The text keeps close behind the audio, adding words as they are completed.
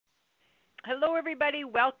Hello, everybody.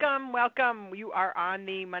 Welcome, welcome. You are on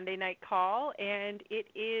the Monday night call, and it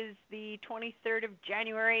is the 23rd of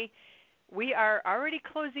January. We are already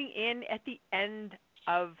closing in at the end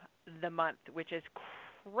of the month, which is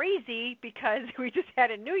crazy because we just had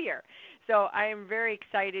a new year. So I am very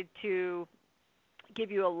excited to give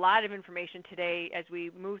you a lot of information today as we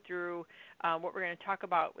move through what we're going to talk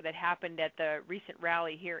about that happened at the recent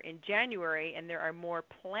rally here in January, and there are more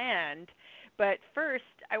planned. But first,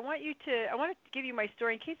 I want to give you my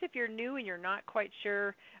story in case if you're new and you're not quite sure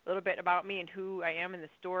a little bit about me and who I am in the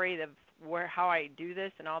story of how I do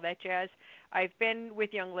this and all that jazz. I've been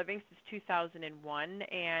with Young Living since 2001,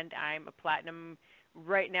 and I'm a platinum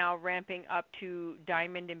right now, ramping up to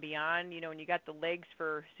diamond and beyond. You know, when you got the legs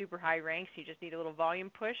for super high ranks, you just need a little volume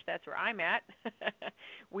push. That's where I'm at.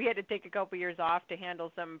 We had to take a couple years off to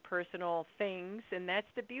handle some personal things, and that's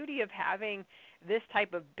the beauty of having this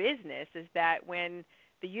type of business is that when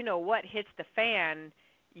the you know what hits the fan,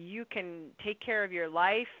 you can take care of your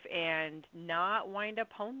life and not wind up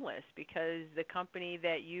homeless because the company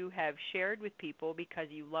that you have shared with people because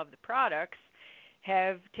you love the products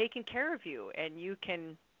have taken care of you, and you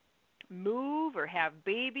can move or have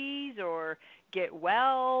babies or get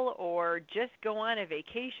well or just go on a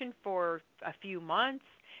vacation for a few months.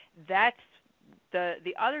 That's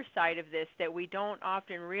the other side of this that we don't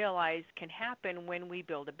often realize can happen when we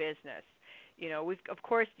build a business. You know, we've of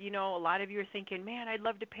course, a lot of you are thinking, "Man, I'd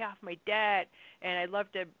love to pay off my debt and I'd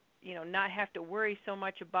love to, not have to worry so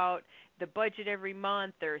much about the budget every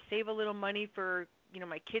month or save a little money for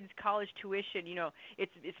my kids' college tuition."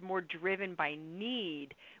 It's more driven by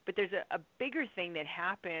need. But there's a bigger thing that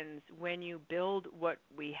happens when you build what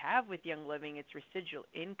we have with Young Living. It's residual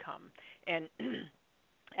income. And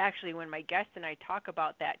actually, when my guest and I talk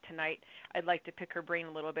about that tonight, I'd like to pick her brain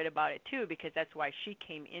a little bit about it too, because that's why she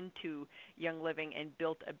came into Young Living and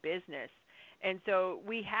built a business. And so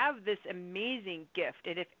we have this amazing gift.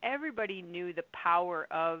 And if everybody knew the power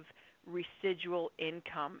of residual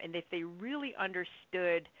income and if they really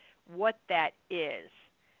understood what that is,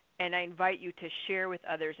 and I invite you to share with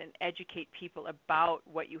others and educate people about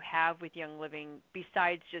what you have with Young Living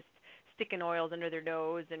besides just sticking oils under their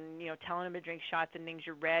nose and telling them to drink shots and things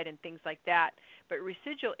you read and things like that. But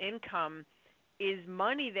residual income is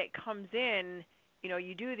money that comes in.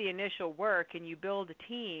 You do the initial work and you build a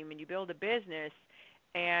team and you build a business,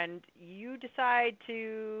 and you decide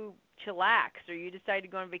to chillax or you decide to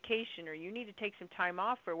go on vacation or you need to take some time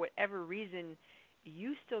off for whatever reason,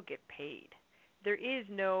 you still get paid. There is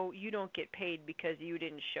no you don't get paid because you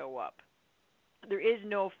didn't show up. There is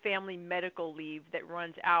no family medical leave that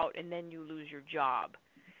runs out and then you lose your job.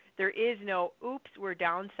 There is no, oops, we're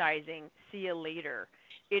downsizing, see you later.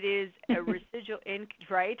 It is a residual income,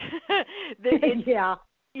 right? Yeah.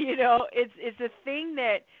 It's a thing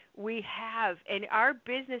that we have, and our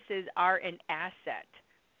businesses are an asset.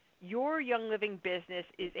 Your Young Living business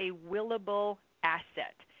is a willable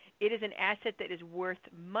asset. It is an asset that is worth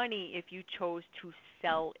money if you chose to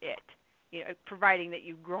sell it, providing that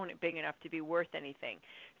you've grown it big enough to be worth anything.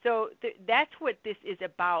 So that's what this is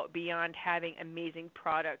about beyond having amazing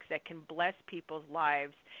products that can bless people's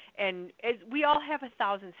lives. And as we all have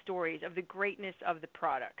 1,000 stories of the greatness of the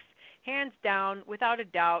products. Hands down, without a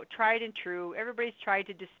doubt, tried and true. Everybody's tried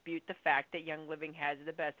to dispute the fact that Young Living has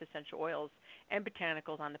the best essential oils and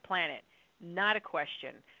botanicals on the planet. Not a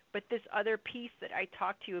question. But this other piece that I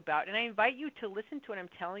talked to you about, and I invite you to listen to what I'm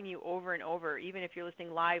telling you over and over, even if you're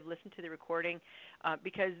listening live, listen to the recording,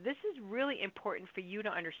 because this is really important for you to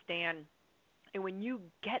understand. And when you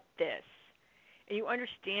get this, and you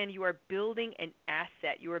understand you are building an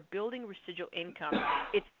asset, you are building residual income.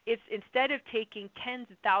 It's instead of taking tens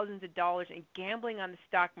of thousands of dollars and gambling on the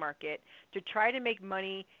stock market to try to make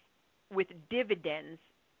money with dividends,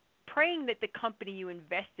 praying that the company you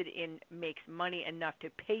invested in makes money enough to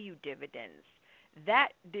pay you dividends.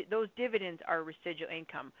 Those dividends are residual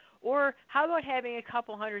income. Or how about having a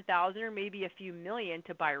couple 100,000 or maybe a few million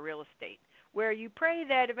to buy real estate, where you pray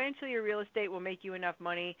that eventually your real estate will make you enough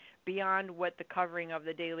money beyond what the covering of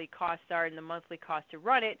the daily costs are and the monthly cost to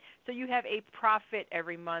run it, so you have a profit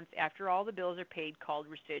every month after all the bills are paid called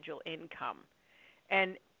residual income.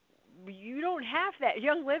 And you don't have that.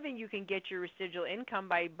 Young Living, you can get your residual income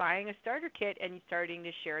by buying a starter kit and starting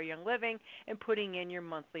to share Young Living and putting in your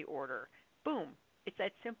monthly order. Boom. It's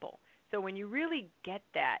that simple. So when you really get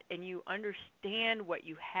that and you understand what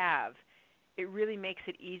you have, it really makes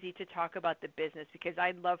it easy to talk about the business, because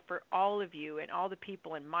I'd love for all of you and all the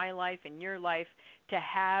people in my life and your life to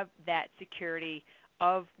have that security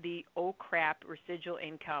of the oh crap residual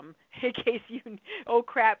income in case oh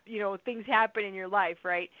crap, things happen in your life,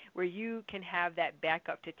 right? Where you can have that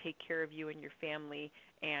backup to take care of you and your family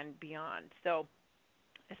and beyond. So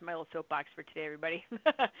that's my little soapbox for today, everybody.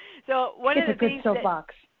 So one of the things it's a good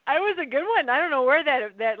soapbox. I was a good one. I don't know where that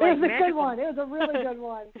it like was a good one. It was a really good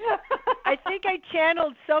one. I think I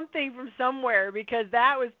channeled something from somewhere because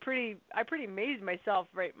that was I pretty amazed myself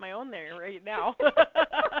my own there right now.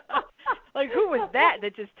 Like who was that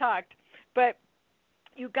just talked? But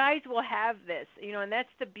you guys will have this, and that's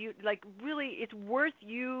the beauty. Like really, it's worth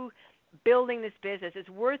you building this business. It's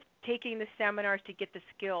worth taking the seminars to get the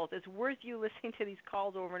skills. It's worth you listening to these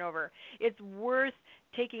calls over and over. It's worth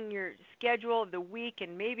taking your schedule of the week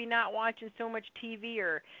and maybe not watching so much TV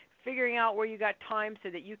or figuring out where you got time so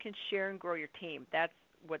that you can share and grow your team. That's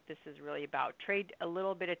what this is really about. Trade a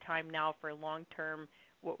little bit of time now for long-term,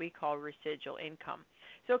 what we call residual income.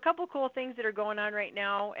 So a couple cool things that are going on right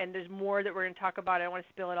now, and there's more that we're going to talk about. I don't want to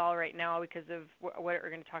spill it all right now because of what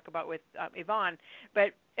we're going to talk about with Yvonne.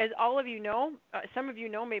 But as all of you know, some of you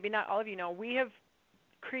know, maybe not all of you know, we have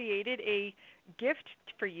created a gift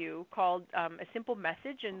for you called A Simple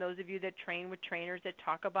Message. And those of you that train with trainers that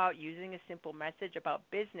talk about using a simple message about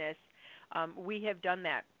business, we have done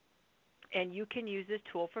that. And you can use this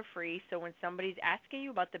tool for free. So when somebody's asking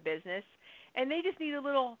you about the business and they just need a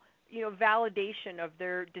little validation of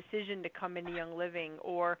their decision to come into Young Living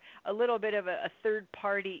or a little bit of a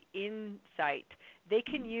third-party insight, you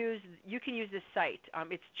can use this site.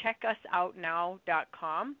 It's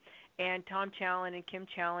checkusoutnow.com, and Tom Challen and Kim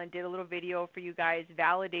Challen did a little video for you guys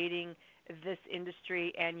validating this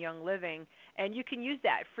industry and Young Living, and you can use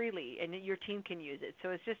that freely, and your team can use it.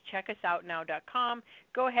 So it's just checkusoutnow.com.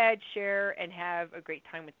 Go ahead, share, and have a great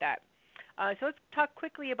time with that. So let's talk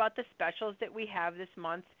quickly about the specials that we have this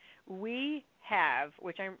month. We have,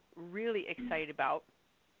 which I'm really excited about,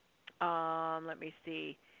 let me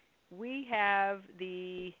see. We have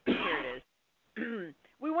here it is.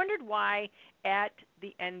 We wondered why at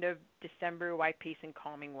the end of December, why Peace and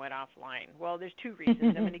Calming went offline. Well, there's two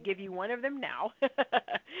reasons. I'm going to give you one of them now,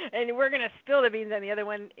 and we're going to spill the beans on the other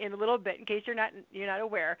one in a little bit in case you're not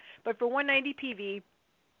aware. But for $190 PV,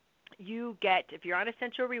 you get, if you're on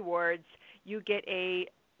Essential Rewards, you get a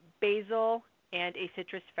basil and a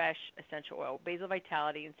citrus fresh essential oil, basil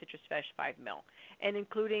vitality and citrus fresh 5 ml. And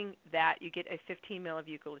including that, you get a 15 ml of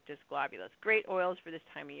eucalyptus globulus. Great oils for this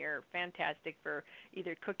time of year. Fantastic for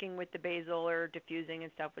either cooking with the basil or diffusing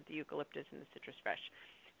and stuff with the eucalyptus and the citrus fresh.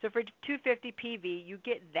 So for $250 PV, you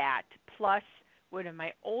get that plus one of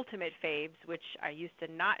my ultimate faves, which I used to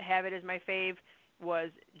not have it as my fave,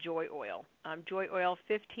 was Joy Oil. Joy Oil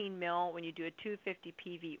 15 ml when you do a $250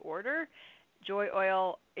 PV order. Joy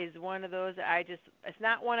Oil is one of those it's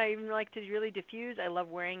not one I even like to really diffuse. I love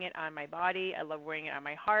wearing it on my body. I love wearing it on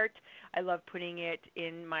my heart. I love putting it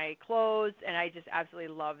in my clothes, and I just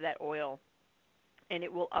absolutely love that oil. And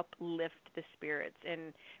it will uplift the spirits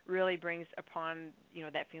and really brings upon,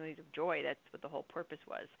 that feeling of joy. That's what the whole purpose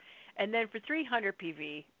was. And then for 300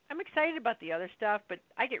 PV, I'm excited about the other stuff, but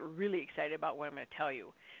I get really excited about what I'm going to tell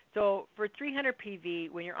you. So for 300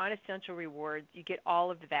 PV, when you're on Essential Rewards, you get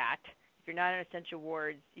all of that. If you're not on Essential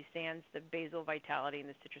Rewards, you sans the basil vitality and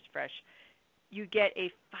the citrus fresh. You get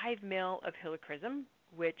a 5 ml of helichrysum,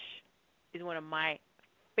 which is one of my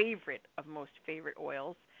most favorite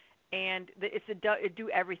oils. And it's a do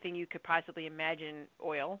everything you could possibly imagine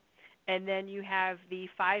oil. And then you have the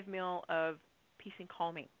 5 ml of Peace and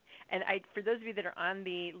Calming. And for those of you that are on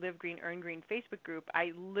the Live Green, Earn Green Facebook group,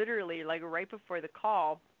 I literally, like right before the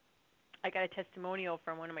call, I got a testimonial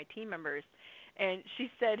from one of my team members. And she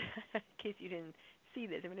said, in case you didn't see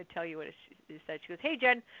this, I'm going to tell you what she said. She goes, "Hey,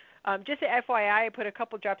 Jen, just a FYI, I put a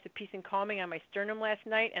couple drops of Peace and Calming on my sternum last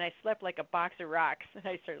night, and I slept like a box of rocks." And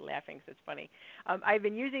I started laughing, so it's funny. I've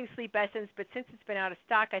been using Sleep Essence, but since it's been out of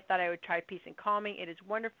stock, I thought I would try Peace and Calming. It is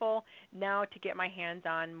wonderful now to get my hands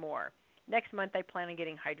on more. Next month, I plan on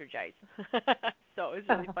getting Hydrogize. So it's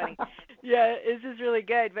really funny. Yeah, this is really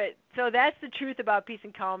good. But so that's the truth about Peace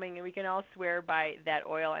and Calming, and we can all swear by that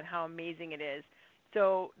oil and how amazing it is.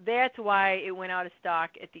 So that's why it went out of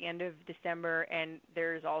stock at the end of December, and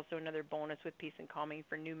there's also another bonus with Peace and Calming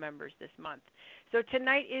for new members this month. So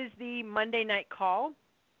tonight is the Monday night call.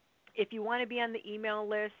 If you want to be on the email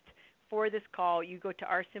list for this call, you go to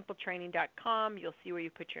oursimpletraining.com. You'll see where you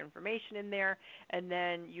put your information in there, and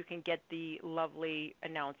then you can get the lovely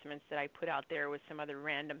announcements that I put out there with some other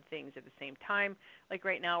random things at the same time. Like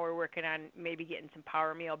right now we're working on maybe getting some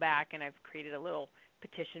Power Meal back, and I've created a little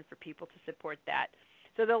petition for people to support that.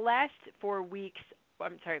 So the last 4 weeks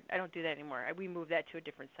I'm sorry, I don't do that anymore. We moved that to a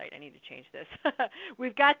different site. I need to change this.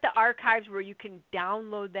 We've got the archives where you can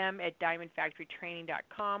download them at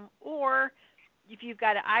diamondfactorytraining.com, or if you've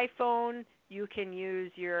got an iPhone, you can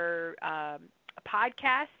use your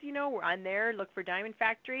podcast. We're on there. Look for Diamond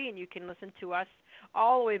Factory, and you can listen to us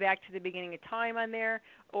all the way back to the beginning of time on there.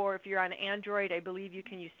 Or if you're on Android, I believe you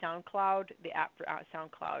can use SoundCloud, the app for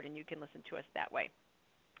SoundCloud, and you can listen to us that way.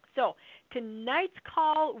 So tonight's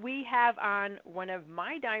call, we have on one of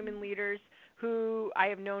my Diamond leaders who I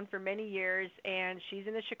have known for many years, and she's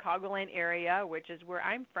in the Chicagoland area, which is where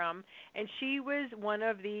I'm from, and she was one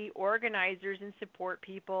of the organizers and support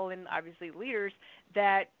people and obviously leaders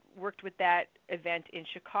that worked with that event in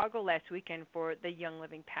Chicago last weekend for the Young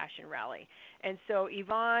Living Passion Rally. And so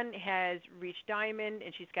Yvonne has reached Diamond,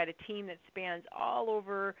 and she's got a team that spans all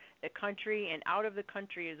over the country and out of the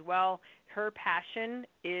country as well. Her passion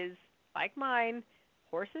is, like mine,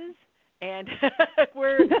 horses. And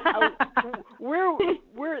we're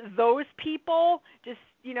those people, just,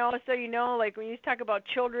 so like when you talk about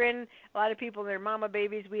children, a lot of people, they're mama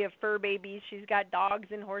babies. We have fur babies. She's got dogs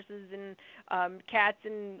and horses and cats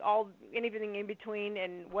and anything in between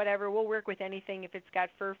and whatever. We'll work with anything if it's got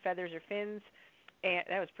fur, feathers, or fins. And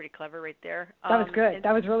that was pretty clever right there. That was good.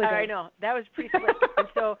 That was really good. I know. That was pretty slick. And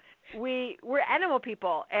so we're animal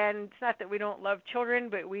people. And it's not that we don't love children,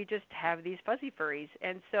 but we just have these fuzzy furries.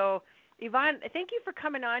 And so, Yvonne, thank you for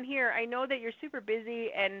coming on here. I know that you're super busy,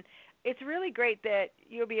 and it's really great that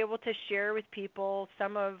you'll be able to share with people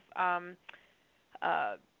some of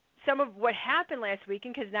what happened last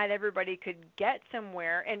weekend, because not everybody could get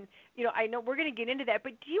somewhere. And, I know we're going to get into that,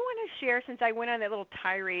 but do you want to share, since I went on that little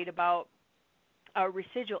tirade about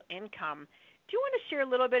residual income, do you want to share a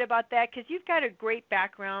little bit about that? Because you've got a great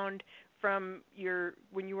background from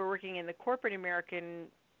when you were working in the corporate American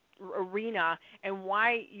arena, and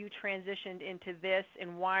why you transitioned into this,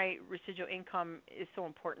 and why residual income is so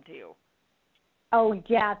important to you. Oh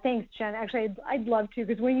yeah, thanks, Jen. Actually, I'd love to,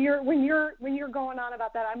 because when you're going on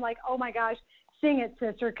about that, I'm like, oh my gosh, sing it,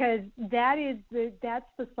 sister, because that's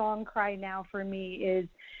the song cry now for me. Is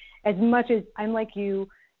as much as I'm like you,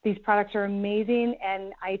 these products are amazing,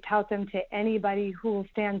 and I tout them to anybody who will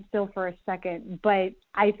stand still for a second. But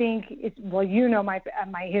I think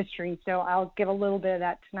my history, so I'll give a little bit of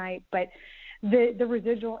that tonight. But the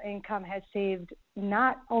residual income has saved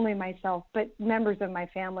not only myself, but members of my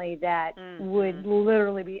family that would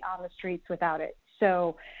literally be on the streets without it.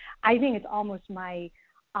 So I think it's almost my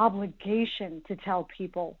obligation to tell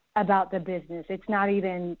people about the business. It's not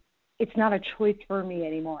a choice for me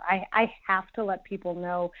anymore. I have to let people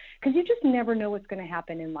know, because you just never know what's going to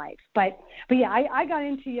happen in life. But yeah, I got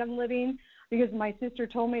into Young Living because my sister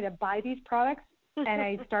told me to buy these products, and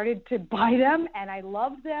I started to buy them, and I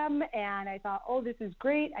loved them, and I thought, oh, this is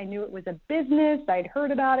great. I knew it was a business. I'd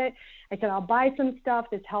heard about it. I said, I'll buy some stuff.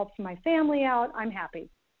 This helps my family out. I'm happy.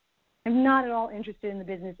 I'm not at all interested in the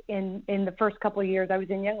business in the first couple of years I was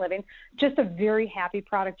in Young Living, just a very happy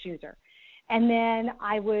product user. And then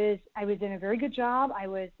I was in a very good job. I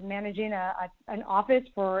was managing an office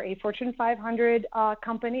for a Fortune 500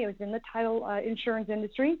 company. I was in the title insurance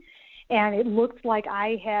industry, and it looked like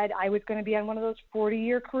I was going to be on one of those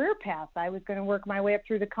 40-year career paths. I was going to work my way up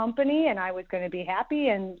through the company, and I was going to be happy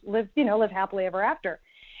and live happily ever after,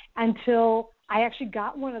 until I actually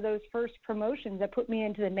got one of those first promotions that put me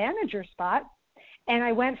into the manager spot. And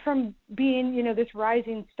I went from being, this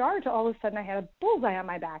rising star to all of a sudden I had a bullseye on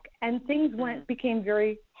my back, and things became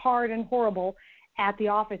very hard and horrible at the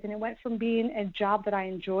office. And it went from being a job that I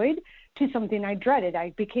enjoyed to something I dreaded.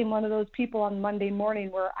 I became one of those people on Monday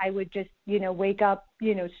morning where I would just, wake up,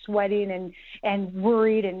 sweating and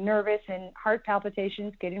worried and nervous and heart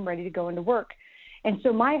palpitations, getting ready to go into work. And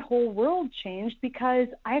so my whole world changed because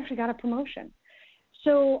I actually got a promotion.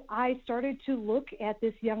 So I started to look at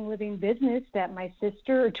this Young Living business that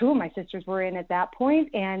two of my sisters were in at that point,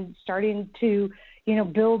 and starting to,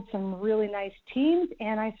 build some really nice teams.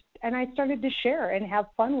 And I started to share and have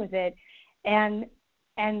fun with it. And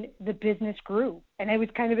the business grew. And I was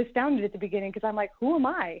kind of astounded at the beginning, because I'm like, who am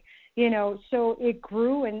I? So it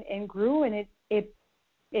grew and grew, and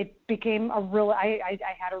it became I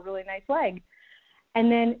had a really nice leg.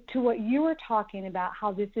 And then to what you were talking about,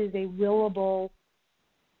 how this is a willable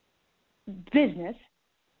business,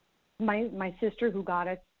 my sister, who got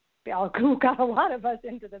a lot of us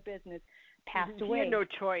into the business, passed away. You had no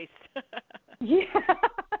choice. Yeah,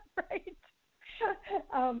 right.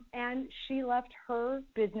 And she left her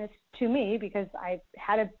business to me, because I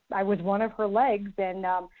was one of her legs,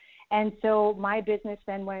 and so my business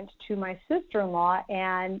then went to my sister-in-law,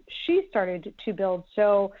 and she started to build.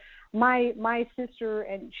 So my sister,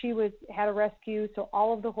 and she had a rescue, so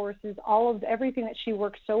all of the horses, everything that she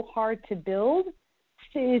worked so hard to build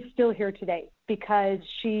is still here today because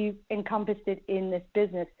she encompassed it in this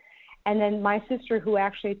business. And then my sister, who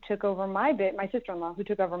actually took over my sister-in-law, who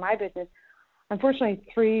took over my business, unfortunately,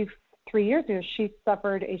 three years ago, she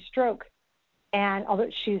suffered a stroke. And although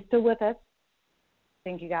she's still with us,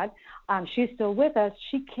 thank you, God, she's still with us.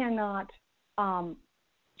 She can't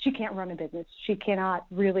run a business. She cannot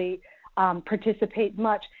really participate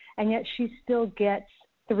much, and yet she still gets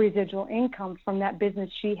the residual income from that business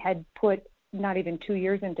she had put not even 2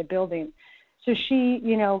 years into building. So she,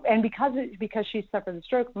 and because she suffered the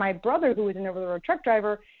stroke, my brother, who was an over-the-road truck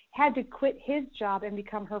driver, had to quit his job and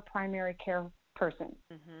become her primary care person.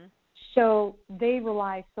 Mm-hmm. So they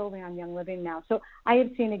rely solely on Young Living now. So I have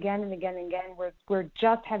seen again and again and again where we're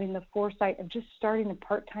just having the foresight of just starting a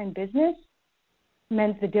part-time business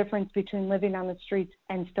meant the difference between living on the streets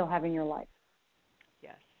and still having your life.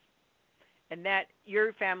 Yes. And that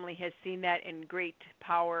your family has seen that in great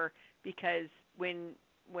power, because when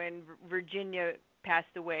Virginia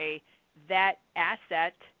passed away, that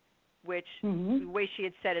asset, which the way she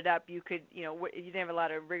had set it up, you could, you didn't have a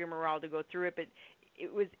lot of rigmarole to go through it, but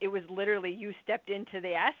it was literally you stepped into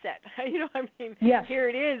the asset. Yes. Here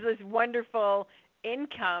it is, this wonderful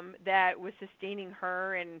income that was sustaining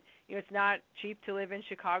her, and it's not cheap to live in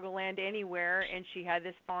Chicagoland anywhere, and she had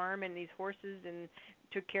this farm and these horses and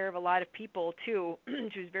took care of a lot of people too.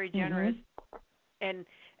 She was very generous.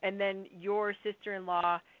 And then your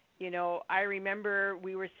sister-in-law, I remember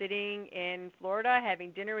we were sitting in Florida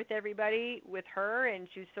having dinner with everybody with her, and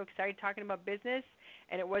she was so excited talking about business,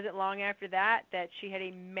 and it wasn't long after that she had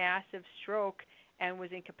a massive stroke and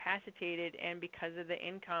was incapacitated, and because of the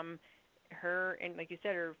income, her, and like you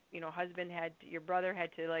said, her your brother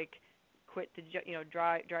had to like quit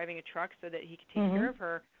driving a truck so that he could take care of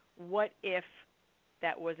her. What if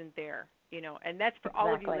that wasn't there? And that's for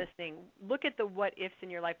all of you listening. Look at the what ifs in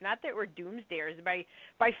your life. Not that we're doomsdayers. By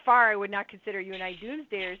far, I would not consider you and I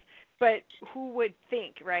doomsdayers, but who would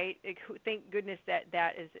think, right? Thank goodness that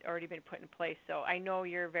has already been put in place. So I know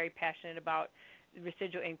you're very passionate about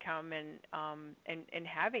residual income and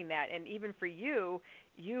having that. And even for you,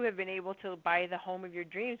 you have been able to buy the home of your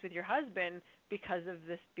dreams with your husband because of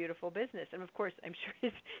this beautiful business. And of course, I'm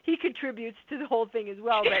sure he contributes to the whole thing as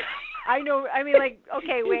well. But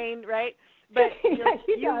okay, Wayne, right? But he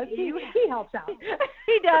does. He helps out.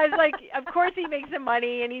 He does. Of course, he makes some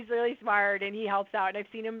money, and he's really smart, and he helps out. And I've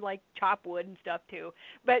seen him chop wood and stuff too.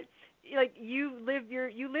 But you live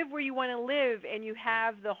where you want to live, and you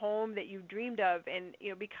have the home that you dreamed of, and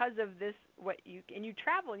because of this, and you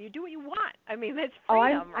travel and you do what you want. That's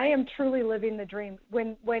freedom. I am truly living the dream.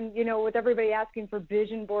 When with everybody asking for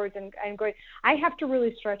vision boards and going, I have to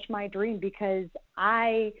really stretch my dream because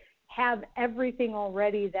I have everything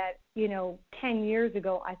already that 10 years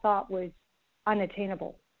ago I thought was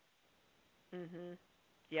unattainable.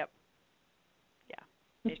 Yep.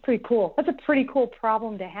 It's pretty cool. That's a pretty cool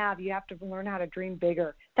problem to have. You have to learn how to dream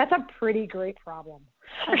bigger. That's a pretty great problem.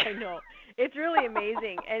 I know. It's really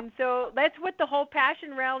amazing. And so that's what the whole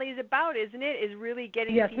Passion Rally is about, isn't it? Is really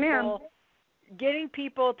getting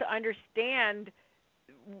people to understand,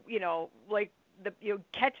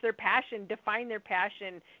 catch their passion, define their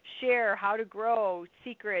passion, share how to grow,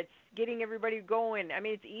 secrets, getting everybody going.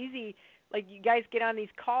 It's easy. You guys get on these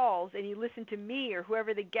calls and you listen to me or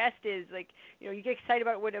whoever the guest is. You get excited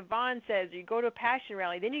about what Yvonne says, or you go to a Passion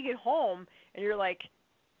Rally. Then you get home and you're like,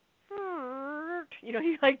 you're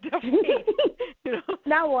like,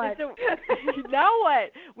 now what? So, now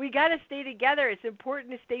what? We got to stay together. It's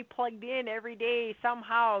important to stay plugged in every day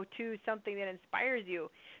somehow to something that inspires you.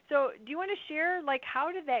 So do you want to share,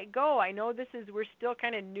 how did that go? I know we're still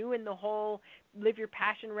kind of new in the whole Live Your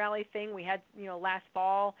Passion Rally thing we had, last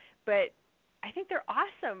fall, but I think they're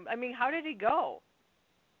awesome. How did it go?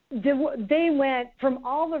 They went, from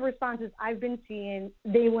all the responses I've been seeing,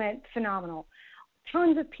 they went phenomenal.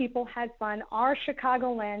 Tons of people had fun. Our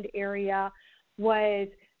Chicagoland area was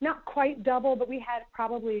not quite double, but we had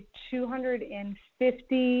probably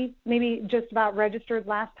 250, maybe just about registered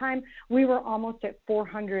last time. We were almost at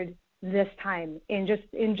 400 this time in just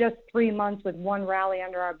 3 months with one rally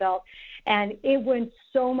under our belt. And it went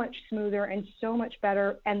so much smoother and so much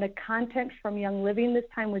better. And the content from Young Living this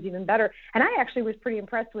time was even better. And I actually was pretty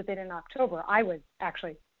impressed with it in October. I was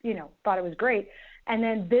actually, thought it was great. And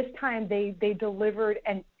then this time they delivered,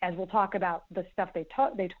 and as we'll talk about the stuff they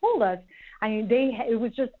told us,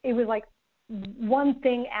 it was like one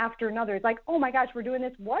thing after another. It's like, oh my gosh, we're doing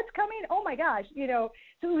this. What's coming? Oh my gosh, So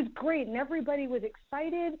it was great, and everybody was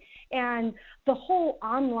excited. And the whole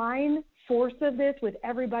online force of this with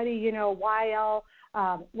everybody, YL,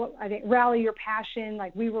 what I think Rally Your Passion,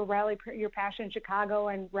 like we were Rally Your Passion in Chicago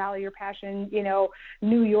and Rally Your Passion,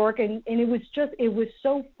 New York. And it was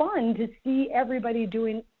so fun to see everybody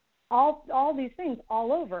doing all these things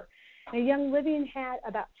all over. Now, Young Living had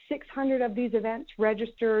about 600 of these events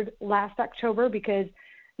registered last October because,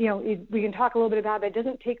 we can talk a little bit about it. It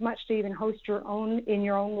doesn't take much to even host your own in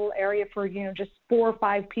your own little area for, just 4 or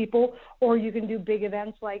 5 people, or you can do big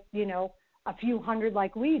events like, a few hundred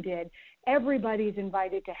like we did. Everybody's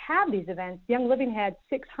invited to have these events. Young Living had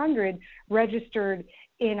 600 registered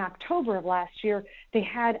in October of last year. They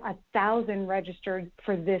had 1,000 registered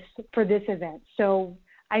for this event. So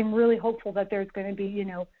I'm really hopeful that there's going to be,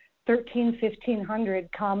 1,500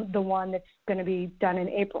 come the one that's going to be done in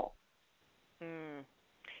April.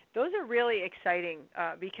 Those are really exciting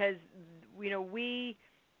because we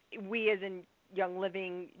as in Young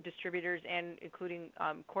Living distributors and including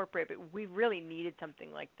corporate, but we really needed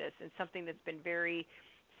something like this and something that's been very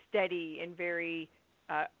steady and very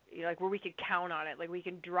like where we could count on it, like we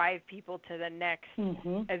can drive people to the next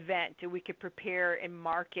event and we could prepare and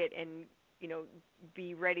market and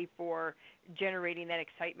be ready for generating that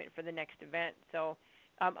excitement for the next event. So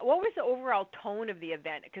what was the overall tone of the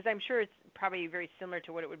event? Because I'm sure it's probably very similar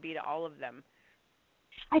to what it would be to all of them.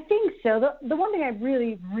 I think so. The one thing I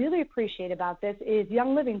really, really appreciate about this is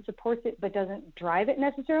Young Living supports it but doesn't drive it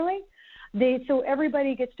necessarily. So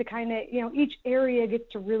everybody gets to kind of, each area gets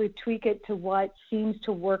to really tweak it to what seems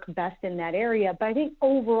to work best in that area. But I think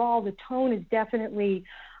overall the tone is definitely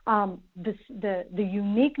the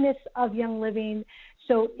uniqueness of Young Living.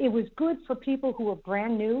 So it was good for people who were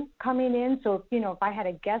brand new coming in. So, if I had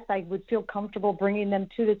a guest, I would feel comfortable bringing them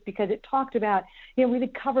to this because it talked about, we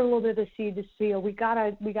did cover a little bit of the seed to seal. We got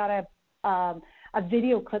a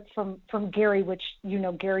video clip from Gary, which,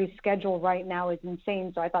 Gary's schedule right now is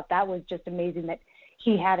insane. So I thought that was just amazing that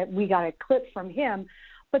he had it. We got a clip from him.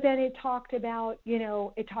 But then it talked about, we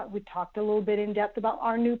talked a little bit in depth about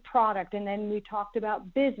our new product, and then we talked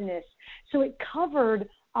about business. So it covered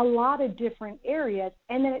a lot of different areas,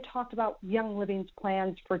 and then it talked about Young Living's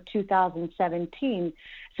plans for 2017.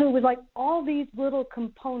 So it was like all these little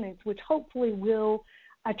components, which hopefully will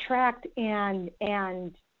attract and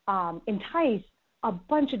entice a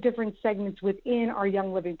bunch of different segments within our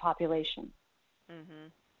Young Living population.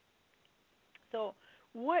 So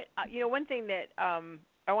what, one thing that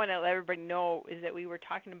I want to let everybody know is that we were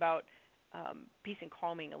talking about peace and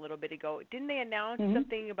calming a little bit ago. Didn't they announce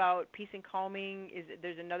something about peace and calming?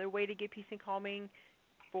 There's another way to get peace and calming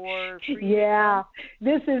for free? Yeah,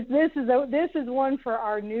 this is one for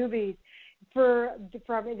our newbies.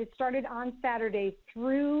 It started on Saturday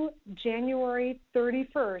through January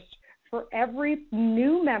 31st. For every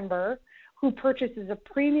new member who purchases a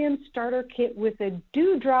premium starter kit with a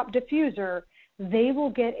Dewdrop diffuser, they will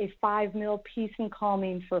get a 5 ml peace and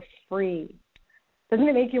calming for free. Doesn't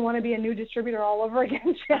it make you want to be a new distributor all over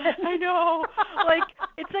again, Jen? I know.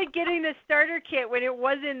 It's like getting the starter kit when it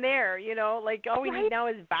wasn't there, like all we need now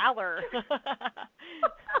is Valor.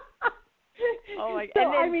 Oh my!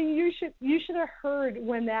 So you should have heard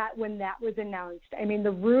when that was announced. I mean,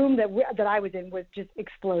 the room that I was in was just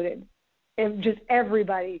exploded. And just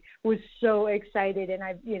everybody was so excited, and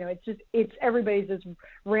everybody's just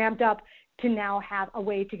ramped up to now have a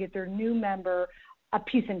way to get their new member a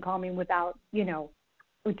peace and calming without,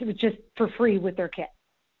 just for free with their kit.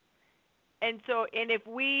 And if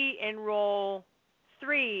we enroll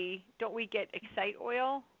 3, don't we get Excite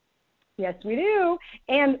Oil? Yes, we do.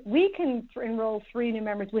 And we can enroll 3 new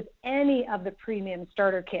members with any of the premium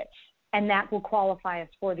starter kits, and that will qualify us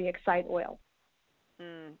for the Excite Oil.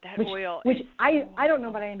 Oil. Which I don't know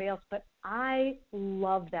about anybody else, but I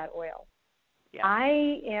love that oil.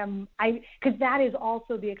 Yeah. Because that is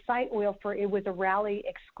also the Excite Oil it was a Rally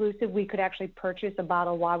exclusive. We could actually purchase a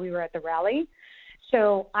bottle while we were at the Rally.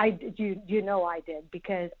 So I did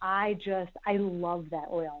because I love that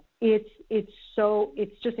oil. It's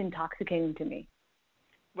just intoxicating to me.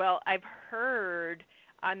 Well, I've heard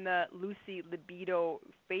on the Lucy Libido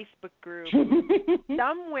Facebook group,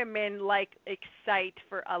 some women like Excite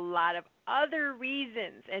for a lot of other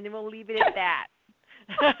reasons, and then we'll leave it at that.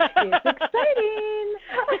 It's exciting.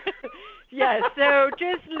 Yes, so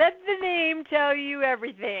just let the name tell you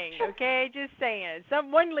everything, okay? Just saying.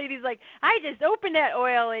 One lady's like, I just opened that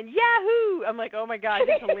oil and Yahoo! I'm like, oh my God,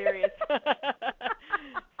 this is hilarious.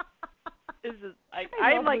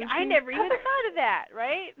 I'm like, I never even thought of that,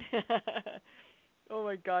 right? Oh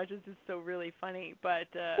my gosh, this is so really funny. But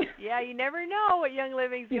yeah, you never know what Young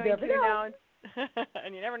Living's going to announce.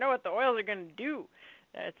 And you never know what the oils are going to do.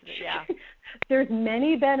 Yeah. There's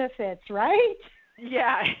many benefits, right?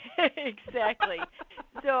 Yeah, exactly.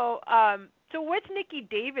 So, so what's Nikki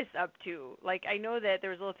Davis up to? Like, I know that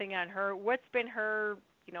there was a little thing on her. What's been her,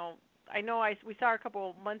 you know, I know we saw her a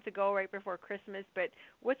couple months ago, right before Christmas, but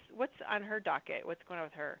what's on her docket? What's going on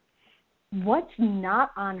with her? What's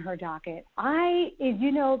not on her docket?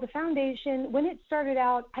 The foundation, when it started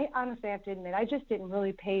out, I honestly have to admit, I just didn't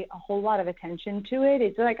really pay a whole lot of attention to it.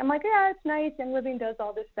 It's like, I'm like, yeah, it's nice. Young Living does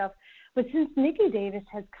all this stuff. But since Nikki Davis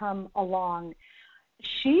has come along,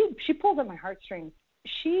 she pulls at my heartstrings.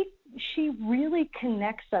 She she really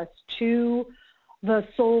connects us to the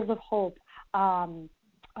Souls of Hope.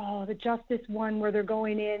 The Justice one where they're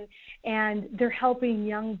going in and they're helping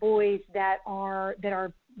young boys that are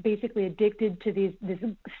basically addicted to this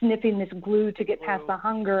sniffing this glue to get past Blue. the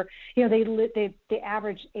hunger. The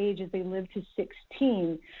average age is they live to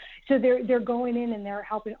 16. So they're going in and they're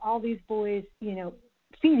helping all these boys,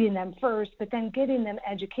 feeding them first, but then getting them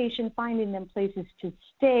education, finding them places to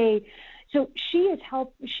stay. So she has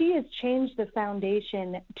changed the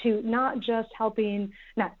foundation to not just helping,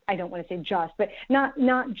 not, I don't want to say just, but not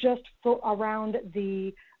just around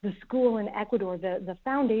the school in Ecuador. The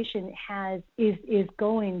foundation is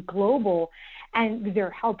going global, and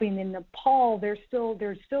they're helping in Nepal. They're still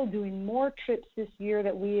doing more trips this year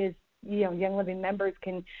that we as Young Living members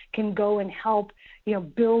can go and help,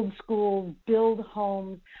 build schools, build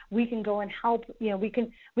homes. We can go and help, we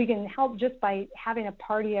can help just by having a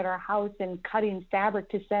party at our house and cutting fabric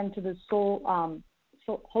to send to the Soul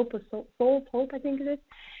Hope, I think it is.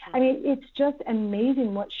 I mean, it's just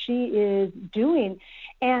amazing what she is doing.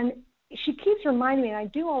 And she keeps reminding me, and I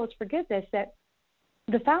do always forget this, that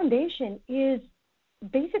the foundation is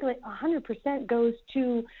basically 100% goes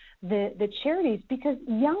to the charities, because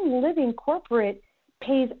Young Living Corporate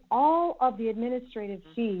pays all of the administrative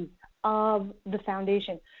fees of the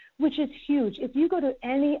foundation, which is huge. If you go to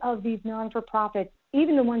any of these non-for-profits,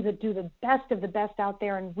 even the ones that do the best of the best out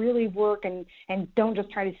there and really work and don't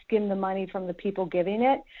just try to skim the money from the people giving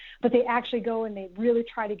it, but they actually go and they really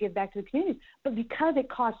try to give back to the community. But because it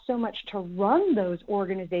costs so much to run those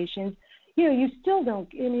organizations, you still don't.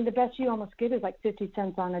 I mean, the best you almost give is like 50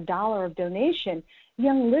 cents on a dollar of donation.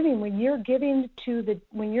 Young Living, when you're donating to the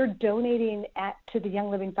Young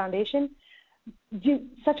Living Foundation,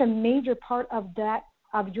 such a major part of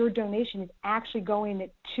your donation is actually going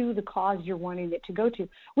to the cause you're wanting it to go to,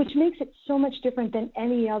 which makes it so much different than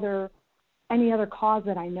any other cause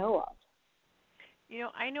that I know of.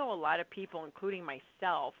 I know a lot of people, including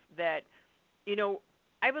myself, that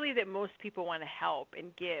I believe that most people want to help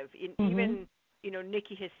and give. Even,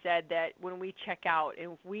 Nikki has said that when we check out,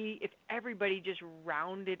 and if everybody just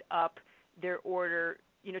rounded up their order,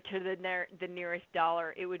 to the nearest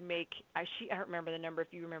dollar, it would make. I don't remember the number. If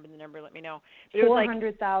you remember the number, let me know. But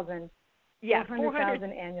 400,000. Yeah,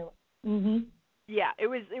 400,000 annually. Mhm. Yeah, it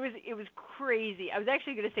was crazy. I was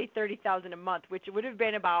actually going to say 30,000 a month, which would have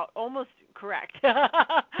been about almost correct. Like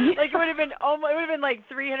it would have been like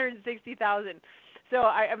 360,000. So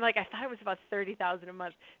I'm like, I thought it was about 30,000 a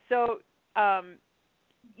month. So,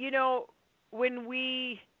 when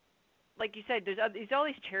we, like you said, there's all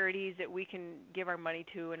these charities that we can give our money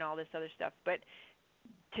to and all this other stuff, but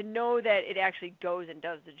to know that it actually goes and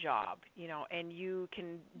does the job, and you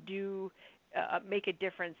can make a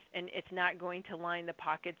difference, and it's not going to line the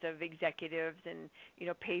pockets of executives and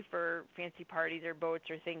pay for fancy parties or boats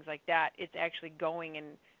or things like that. It's actually going,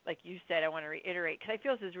 and like you said, I want to reiterate, because I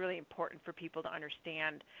feel this is really important for people to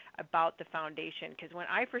understand about the foundation. Because when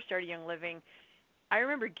I first started Young Living, I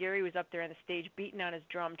remember Gary was up there on the stage beating on his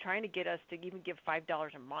drum, trying to get us to even give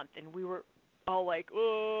 $5 a month, and we were all like,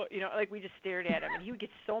 oh, like we just stared at him, and he would get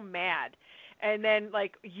so mad. And then,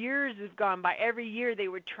 like, years have gone by. Every year they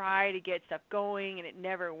would try to get stuff going, and it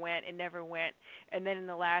never went. And then in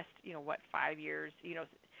the last, 5 years,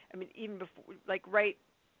 I mean, even before, like, right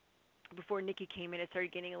before Nikki came in, it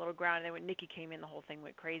started getting a little ground. And then when Nikki came in, the whole thing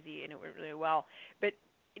went crazy, and it went really well. But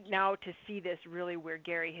now to see this really where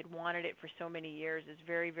Gary had wanted it for so many years is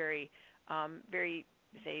very, very, very,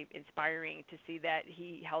 say, inspiring to see that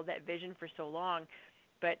he held that vision for so long.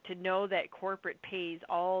 But to know that corporate pays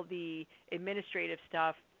all the administrative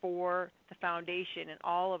stuff for the foundation and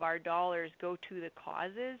all of our dollars go to the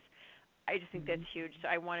causes, I just think that's huge. So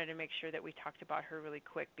I wanted to make sure that we talked about her really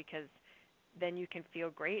quick, because then you can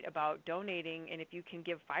feel great about donating. And if you can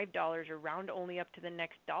give $5 or round only up to the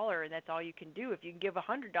next dollar, and that's all you can do. If you can give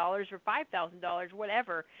 $100 or $5,000,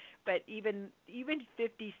 whatever, but even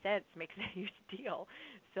 50 cents makes a huge deal.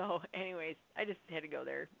 So, anyways, I just had to go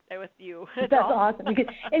there with you. That's awesome.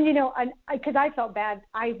 And because I felt bad,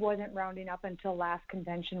 I wasn't rounding up until last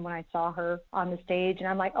convention when I saw her on the stage, and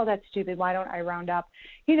I'm like, oh, that's stupid. Why don't I round up?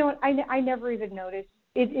 You know what? I never even noticed.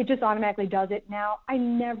 It just automatically does it now. I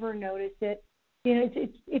never noticed it.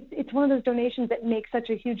 It's one of those donations that makes such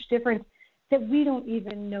a huge difference that we don't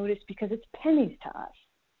even notice because it's pennies to us.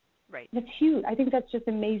 Right. That's huge. I think that's just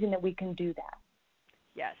amazing that we can do that.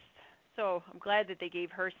 Yes. So I'm glad that they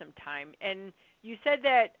gave her some time. And you said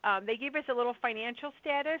that they gave us a little financial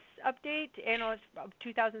status update in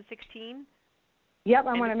 2016. Yep,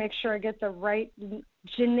 I want to make sure I get the right.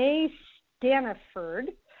 Janae Staniford,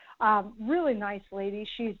 really nice lady.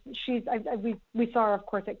 We saw her, of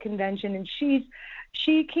course, at convention, and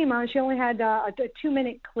she came on. She only had a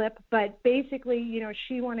 2-minute clip, but basically,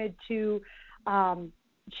 she wanted to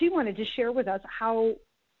share with us how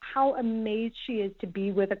amazed she is to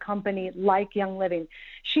be with a company like Young Living.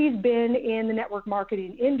 She's been in the network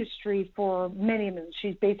marketing industry for many months.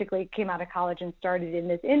 She's basically came out of college and started in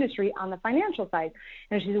this industry on the financial side.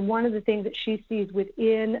 And she's one of the things that she sees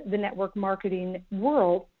within the network marketing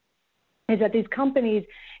world is that these companies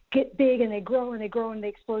get big and they grow and they grow and they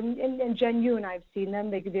explode. And Jen, you and I have seen them.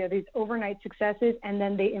 They're these overnight successes and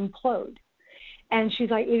then they implode. And she's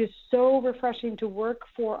like, it is so refreshing to work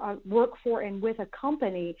for and with a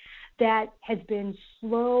company that has been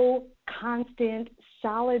slow, constant,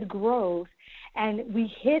 solid growth. And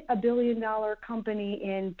we hit $1 billion company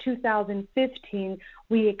in 2015.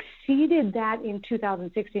 We exceeded that in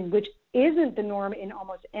 2016, which isn't the norm in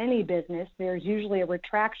almost any business. There's usually a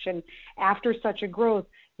retraction after such a growth.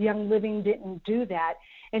 Young Living didn't do that.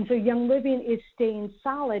 And so Young Living is staying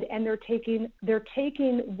solid, and they're taking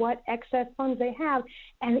what excess funds they have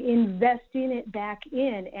and investing it back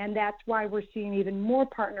in. And that's why we're seeing even more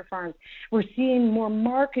partner farms. We're seeing more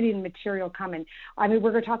marketing material coming. I mean,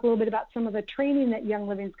 we're going to talk a little bit about some of the training that Young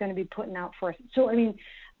Living is going to be putting out for us. So, I mean,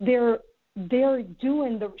 they're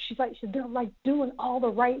doing they're doing all the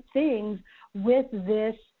right things with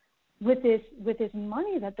this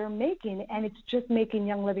money that they're making, and it's just making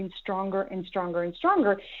Young Living stronger and stronger and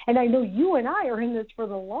stronger. And I know you and I are in this for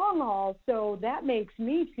the long haul, so that makes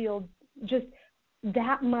me feel just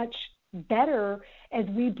that much better as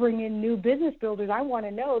we bring in new business builders. I want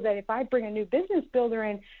to know that if I bring a new business builder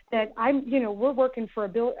in, that we're working for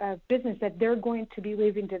a business that they're going to be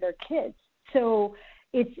leaving to their kids. So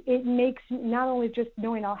it makes not only just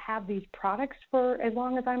knowing I'll have these products for as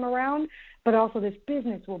long as I'm around, but also this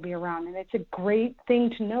business will be around. And it's a great thing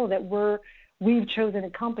to know that we've chosen a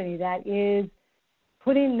company that is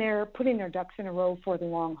putting their ducks in a row for the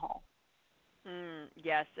long haul.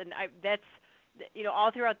 Yes, and that's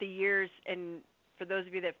all throughout the years. And for those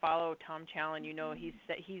of you that follow Tom Challen,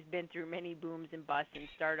 he's been through many booms and busts and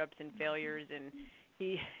startups and failures, and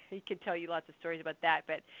he could tell you lots of stories about that.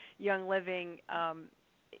 But Young Living,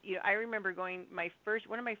 I remember one of my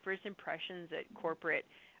first impressions at corporate.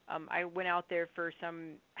 I went out there for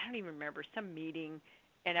some meeting,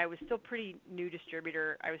 and I was still pretty new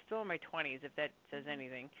distributor. I was still in my 20s, if that says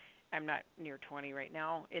anything. I'm not near 20 right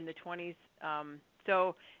now, in the 20s.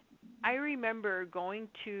 So I remember going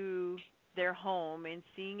to their home and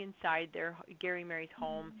seeing inside Gary Mary's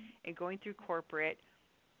home and going through corporate.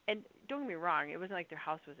 And don't get me wrong, it wasn't like their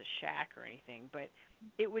house was a shack or anything, but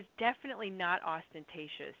it was definitely not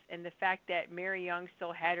ostentatious. And the fact that Mary Young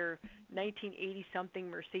still had her 1980-something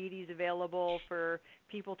Mercedes available for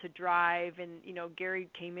people to drive, and, Gary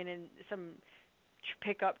came in some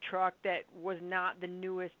pickup truck that was not the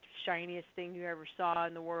newest, shiniest thing you ever saw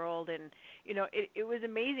in the world. And, it was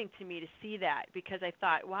amazing to me to see that, because I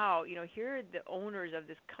thought, wow, here are the owners of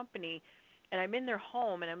this company, and I'm in their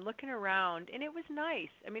home, and I'm looking around, and it was nice.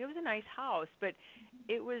 I mean, it was a nice house, but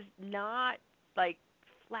it was not, like,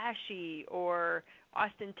 flashy or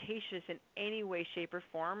ostentatious in any way, shape, or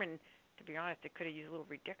form. And to be honest, it could have used a little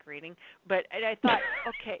redecorating. But I thought,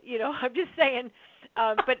 okay, I'm just saying.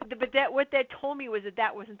 But that what that told me was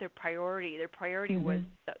that wasn't their priority. Their priority was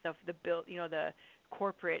the build, the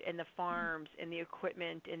corporate and the farms and the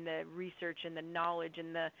equipment and the research and the knowledge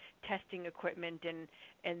and the testing equipment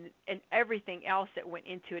and everything else that went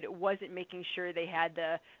into it. It wasn't making sure they had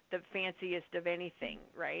the fanciest of anything,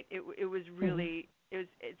 right? It was really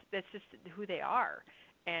that's just who they are.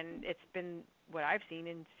 And it's been what I've seen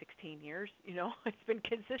in 16 years. It's been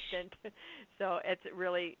consistent. So that's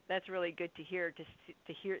really good to hear.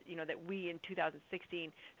 To hear that we in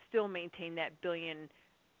 2016 still maintain that billion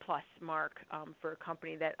plus mark for a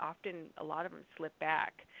company that often a lot of them slip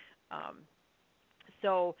back.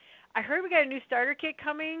 So I heard we got a new starter kit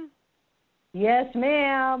coming. Yes,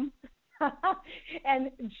 ma'am.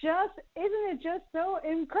 And just isn't it just so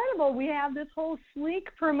incredible? We have this whole Sleek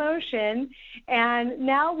promotion, and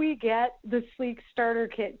now we get the Sleek starter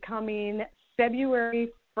kit coming February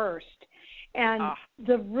 1st. And Ah,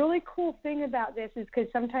 the really cool thing about this is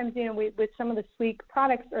because sometimes, with some of the Sleek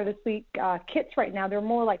products or the Sleek kits right now, they're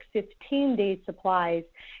more like 15-day supplies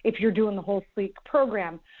if you're doing the whole Sleek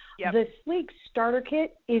program. yep. The Sleek starter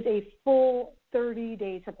kit is a full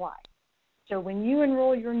 30-day supply. So when you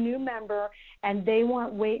enroll your new member and they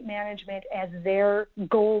want weight management as their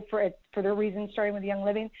goal for their reason, starting with Young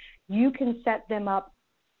Living, you can set them up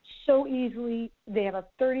so easily. They have a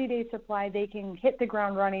 30-day supply. They can hit the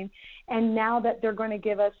ground running. And now that they're going to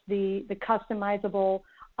give us the customizable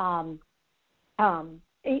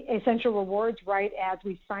essential rewards right as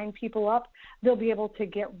we sign people up, they'll be able to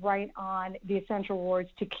get right on the essential rewards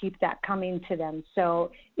to keep that coming to them.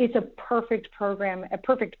 So it's a perfect program, a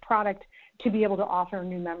perfect product to be able to offer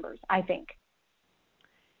new members, I think.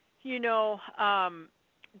 You know,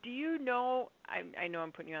 do you know, I know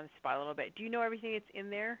I'm putting you on the spot a little bit. Do you know everything that's in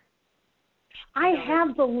there? I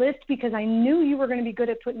have the list because I knew you were going to be good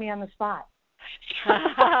at putting me on the spot.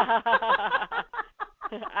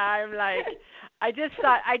 I'm like, I just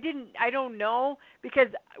thought I don't know, because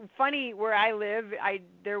funny, where I live,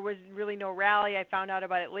 there was really no rally. I found out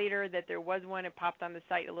about it later that there was one. It popped on the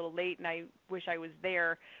site a little late, and I wish I was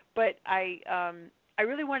there. But I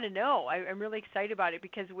really want to know. I'm really excited about it,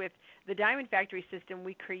 because with the Diamond Factory system,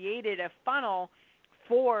 we created a funnel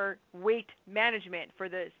for weight management for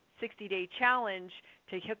the 60-day challenge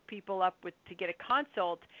to hook people up to get a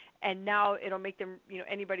consult, and now it'll make them,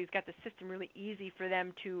 anybody who's got the system, really easy for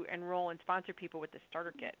them to enroll and sponsor people with the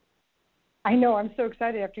starter kit. I know. I'm so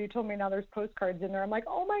excited after you told me now there's postcards in there. I'm like,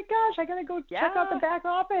 oh my gosh, I got to go check out the back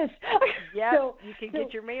office. Yeah, So you can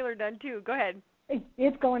get your mailer done too. Go ahead.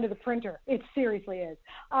 It's going to the printer. It seriously is.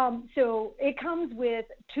 So it comes with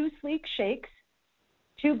 2 Sleek shakes,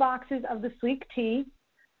 2 boxes of the Sleek tea,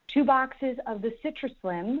 2 boxes of the Citrus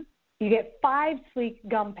Slim. You get 5 Sleek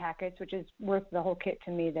gum packets, which is worth the whole kit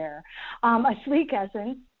to me there. A Sleek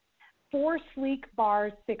Essence, 4 Sleek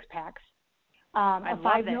bars, 6-packs, I a love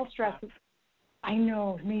 5 that mil stress. stuff. I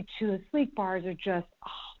know, me too. The Sleek bars are just,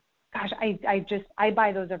 oh, gosh, I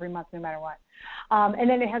buy those every month no matter what. And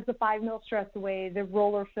then it has the 5 mil stress away, the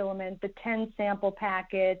roller filament, the 10 sample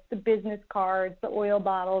packets, the business cards, the oil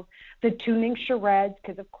bottles, the 2 Ningxia Reds,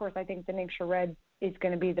 because of course I think the Ningxia Red is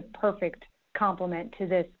going to be the perfect complement to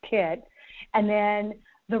this kit. And then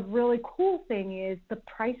the really cool thing is the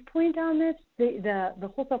price point on this,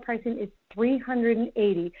 the wholesale pricing is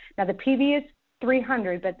 $380. Now the PV is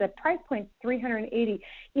 $300, but the price point is $380.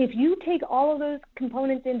 If you take all of those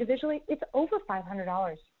components individually, it's over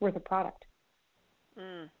 $500 worth of product.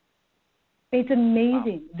 Mm. It's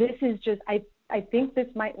amazing. Wow. This is just, I think this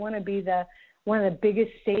might want to be one of the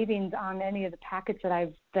biggest savings on any of the packets that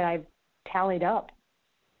I've tallied up.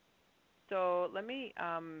 So let me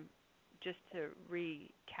just to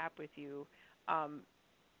recap with you. I'm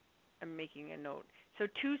making a note. So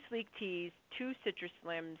 2 Sleek teas, 2 Citrus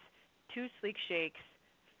Slims, 2 Sleek shakes,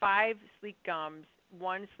 5 Sleek gums,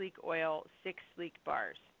 1 Sleek oil, 6 Sleek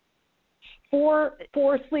bars. 4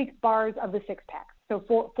 Sleek bars of the 6-packs. So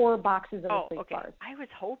four boxes of the Sleek okay. bars. I was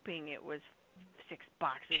hoping it was 6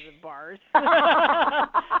 boxes of bars. I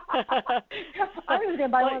was going to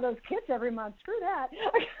buy one of those kits every month. Screw that.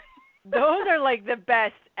 Those are like the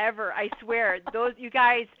best ever. I swear. Those, you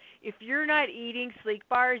guys, if you're not eating Sleek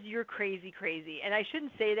bars, you're crazy. And I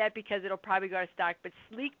shouldn't say that because it'll probably go out of stock, but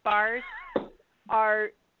Sleek bars are,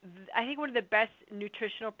 I think, one of the best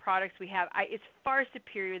nutritional products we have. It's far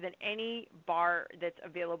superior than any bar that's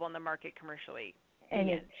available in the market commercially. And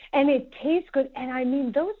it tastes good. And I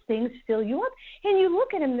mean, those things fill you up. And you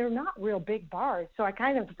look at them, they're not real big bars. So I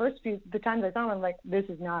kind of, the times I saw them, I'm like, this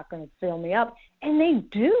is not going to fill me up. And they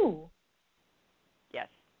do. Yes.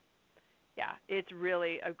 Yeah, it's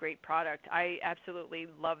really a great product. I absolutely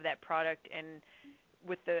love that product. And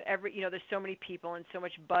with there's so many people and so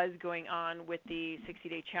much buzz going on with the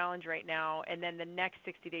 60-day challenge right now. And then the next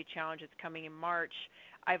 60-day challenge that's coming in March,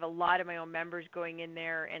 I have a lot of my own members going in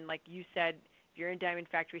there. And like you said, if you're in Diamond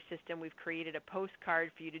Factory system, we've created a postcard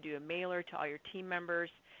for you to do a mailer to all your team members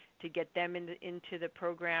to get them into the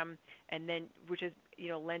program, and then which is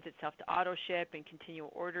lends itself to auto ship and continual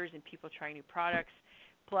orders and people trying new products.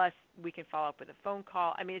 Plus, we can follow up with a phone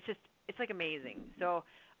call. I mean, it's like amazing. So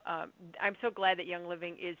I'm so glad that Young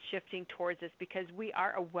Living is shifting towards this because we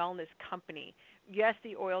are a wellness company. Yes,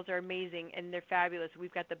 the oils are amazing and they're fabulous.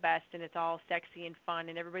 We've got the best, and it's all sexy and fun,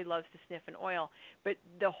 and everybody loves to sniff an oil. But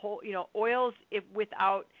the whole, oils, if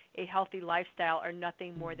without a healthy lifestyle, are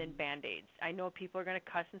nothing more than band-aids. I know people are going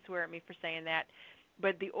to cuss and swear at me for saying that,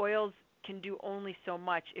 but the oils can do only so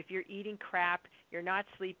much. If you're eating crap, you're not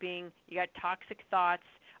sleeping, you got toxic thoughts,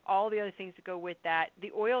 all the other things that go with that,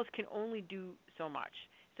 the oils can only do so much.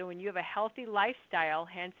 So when you have a healthy lifestyle,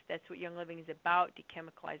 hence that's what Young Living is about,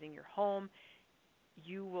 dechemicalizing your home,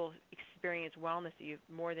 you will experience wellness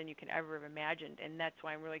more than you can ever have imagined. And that's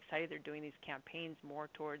why I'm really excited they're doing these campaigns more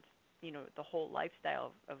towards, the whole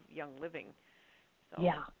lifestyle of Young Living. So.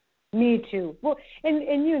 Yeah, me too. Well,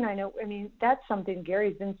 and you and I know, I mean, that's something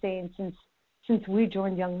Gary's been saying since we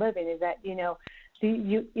joined Young Living is that,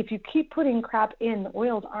 if you keep putting crap in, the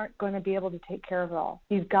oils aren't going to be able to take care of it all.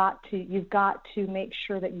 You've got to make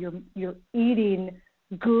sure that you're eating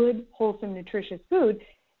good, wholesome, nutritious food.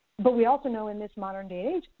 But we also know in this modern day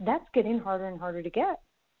and age, that's getting harder and harder to get.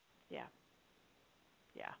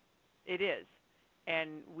 Yeah, it is,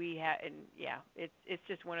 and it's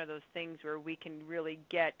just one of those things where we can really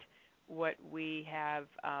get what we have.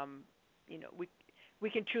 We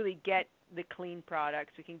can truly get the clean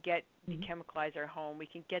products. We can dechemicalize our home. We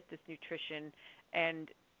can get this nutrition, and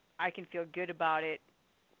I can feel good about it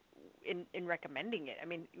in recommending it. I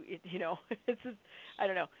mean, it's just, I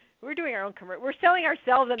don't know. We're doing our own commercial. We're selling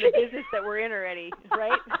ourselves in the business that we're in already,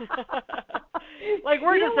 right? Like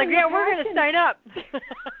we're just like, yeah, we're going to sign up.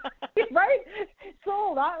 Right?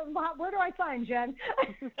 Sold. Where do I sign, Jen?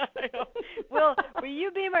 Will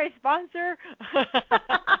you be my sponsor?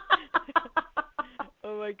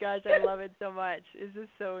 Oh my gosh, I love it so much. This is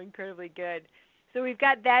so incredibly good. So we've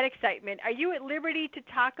got that excitement. Are you at liberty to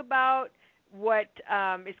talk about what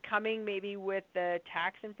is coming maybe with the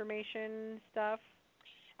tax information stuff?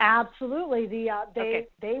 Absolutely.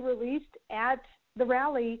 They released at the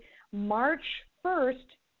rally March 1st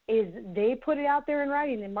they put it out there in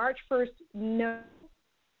writing. And March 1st,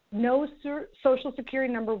 no Social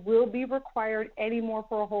Security number will be required anymore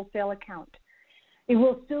for a wholesale account. It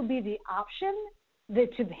will still be the option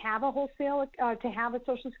to have a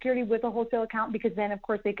Social Security with a wholesale account, because then, of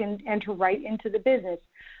course, they can enter right into the business,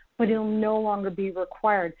 but it'll no longer be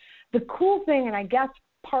required. The cool thing, and I guess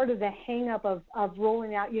part of the hang-up of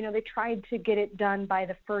rolling out, they tried to get it done by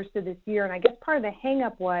the 1st of this year, and I guess part of the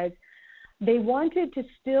hang-up was they wanted to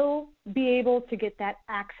still be able to get that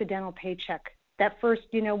accidental paycheck. That first,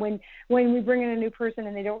 when we bring in a new person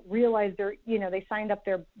and they don't realize they signed up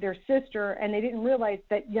their sister and they didn't realize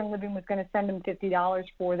that Young Living was going to send them $50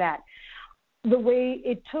 for that. The way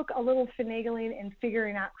it took a little finagling and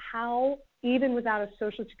figuring out how, even without a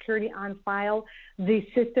Social Security on file, the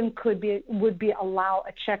system would allow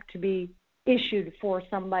a check to be issued for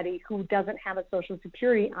somebody who doesn't have a Social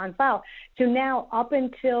Security on file. So now up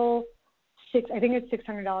until I think it's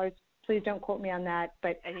 $600. Please don't quote me on that,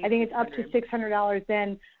 but I think it's up to $600.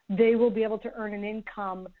 Then they will be able to earn an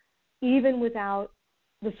income even without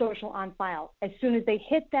the social on file. As soon as they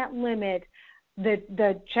hit that limit,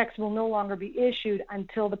 the checks will no longer be issued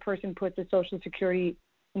until the person puts a Social Security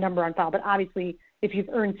number on file. But obviously, if you've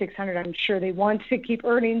earned $600, I'm sure they want to keep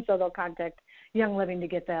earning, so they'll contact Young Living to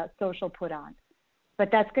get the social put on. But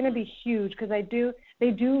that's going to be huge because they do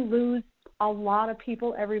lose a lot of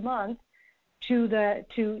people every month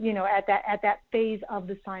at that phase of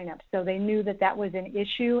the sign up. So they knew that was an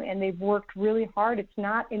issue, and they've worked really hard. It's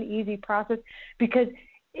not an easy process because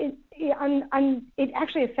it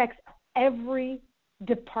actually affects every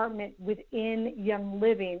department within Young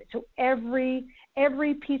Living. So every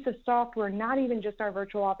piece of software, not even just our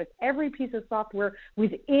virtual office, every piece of software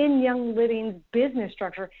within Young Living's business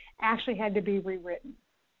structure actually had to be rewritten.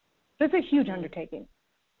 So it's a huge undertaking.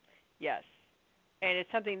 Yes. And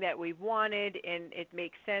it's something that we wanted, and it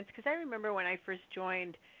makes sense. Because I remember when I first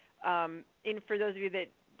joined, and for those of you that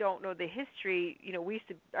don't know the history, we used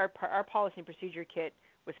to, our policy and procedure kit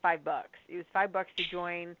was $5. It was $5 to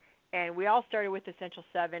join, and we all started with Essential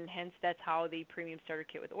 7. Hence, that's how the premium starter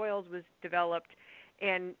kit with oils was developed.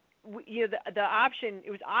 And the option,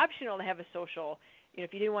 it was optional to have a social.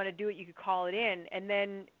 If you didn't want to do it, you could call it in, and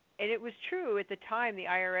it was true at the time. The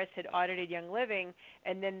IRS had audited Young Living,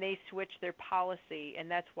 and then they switched their policy, and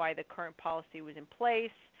that's why the current policy was in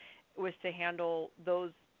place. It was to handle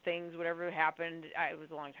those things, whatever happened. It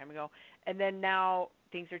was a long time ago. And then now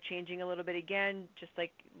things are changing a little bit again, just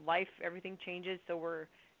like life, everything changes, so we're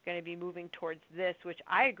going to be moving towards this, which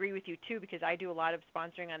I agree with you, too, because I do a lot of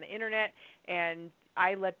sponsoring on the Internet, and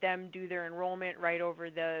I let them do their enrollment right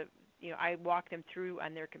over the I walk them through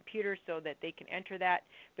on their computer so that they can enter that.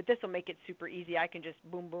 But this will make it super easy. I can just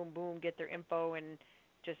boom, boom, boom, get their info and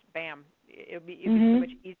just bam. It'll be so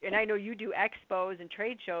much easier. And I know you do expos and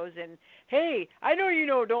trade shows. And hey, I know you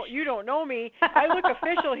don't know me. I look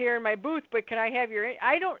official here in my booth, but can I have your?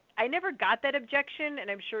 I never got that objection,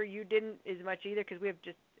 and I'm sure you didn't as much either because we have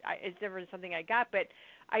just. It's never something I got, but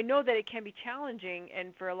I know that it can be challenging,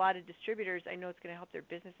 and for a lot of distributors, I know it's going to help their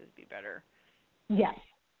businesses be better. Yes.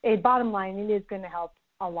 Bottom line, it is going to help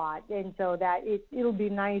a lot, and so that it'll be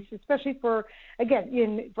nice, especially for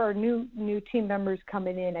new team members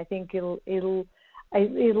coming in. I think it'll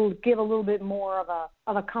give a little bit more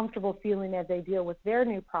of a comfortable feeling as they deal with their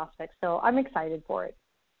new prospects. So I'm excited for it.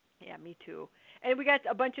 Yeah, me too. And we got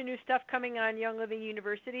a bunch of new stuff coming on Young Living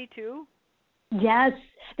University too. Yes,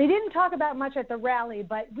 they didn't talk about much at the rally,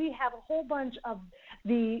 but we have a whole bunch of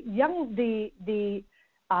the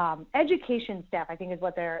education staff, I think is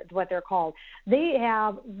what they're called. They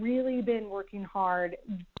have really been working hard.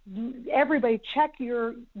 Everybody check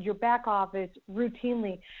your back office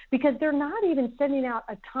routinely because they're not even sending out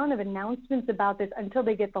a ton of announcements about this until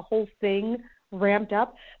they get the whole thing ramped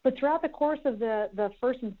up. But throughout the course of the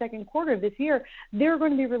first and second quarter of this year, they're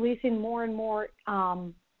going to be releasing more and more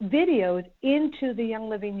videos into the Young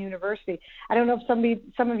Living University. I don't know if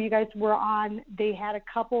some of you guys were on. They had a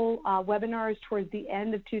couple webinars towards the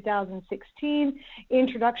end of 2016,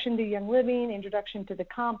 Introduction to Young Living, Introduction to the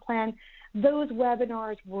Comp Plan. Those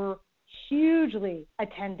webinars were hugely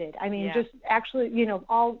attended. I mean, just actually,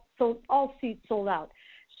 all seats sold out.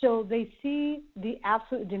 So they see the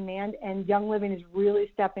absolute demand, and Young Living is really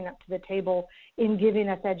stepping up to the table in giving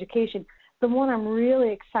us education. The one I'm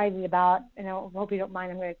really excited about, and I hope you don't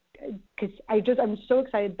mind, I'm so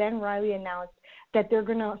excited. Ben Riley announced that they're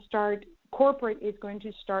going to corporate is going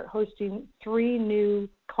to start hosting 3 new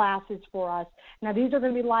classes for us. Now, these are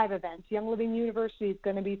going to be live events. Young Living University is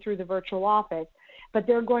going to be through the virtual office, but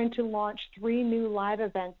they're going to launch 3 new live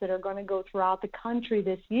events that are going to go throughout the country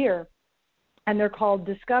this year, and they're called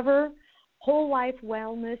Discover, Whole Life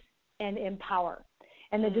Wellness, and Empower.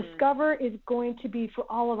 And the Discover is going to be for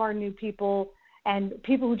all of our new people and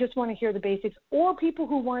people who just want to hear the basics, or people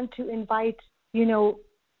who want to invite,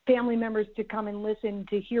 family members to come and listen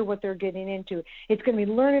to hear what they're getting into. It's going to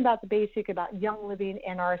be learning about the basic, about Young Living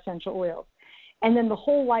and our essential oils. And then the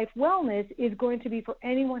Whole Life Wellness is going to be for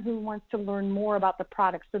anyone who wants to learn more about the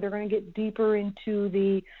products. So they're going to get deeper into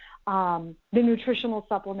the nutritional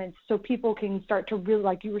supplements so people can start to really,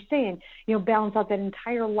 like you were saying, balance out that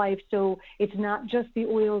entire life. So it's not just the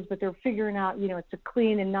oils, but they're figuring out, it's a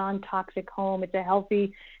clean and non-toxic home. It's a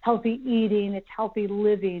healthy eating. It's healthy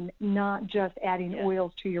living, not just adding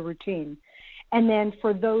oils to your routine. And then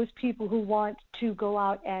for those people who want to go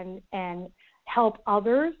out and help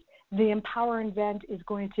others, the Empower event is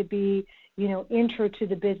going to be, intro to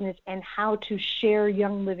the business and how to share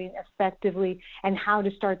Young Living effectively and how to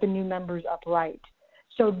start the new members up right.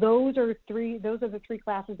 So those are the 3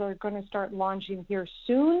 classes that are going to start launching here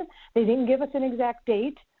soon. They didn't give us an exact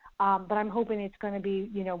date, but I'm hoping it's going to be,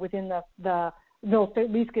 within they'll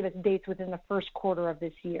at least give us dates within the first quarter of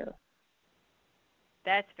this year.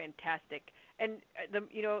 That's fantastic. And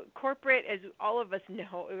corporate, as all of us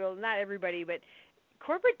know, well, not everybody, but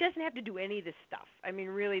corporate doesn't have to do any of this stuff. I mean,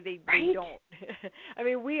 really, they don't. I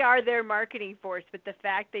mean, we are their marketing force, but the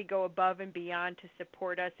fact they go above and beyond to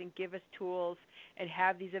support us and give us tools and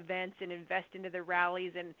have these events and invest into the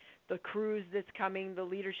rallies and the cruise that's coming, the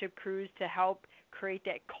leadership cruise, to help create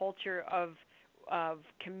that culture of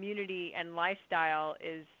community and lifestyle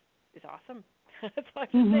is awesome. That's all I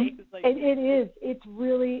can say. It is.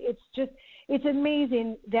 It's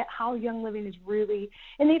amazing that how Young Living is really,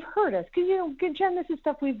 and they've heard us. Because, Jen, this is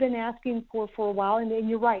stuff we've been asking for a while. And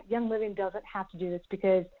you're right, Young Living doesn't have to do this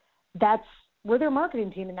because we're their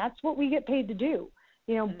marketing team, and that's what we get paid to do.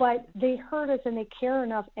 But they heard us and they care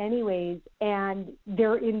enough anyways. And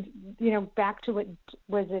they're back to what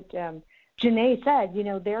was it, Janae said,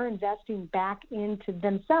 they're investing back into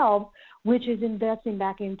themselves, which is investing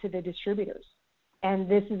back into the distributors. And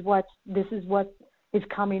this is what is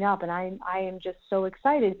coming up, and I am just so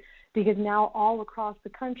excited because now all across the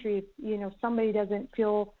country, somebody doesn't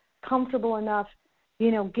feel comfortable enough,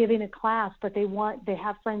 giving a class, but they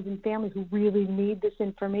have friends and family who really need this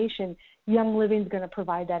information. Young Living is going to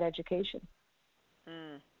provide that education.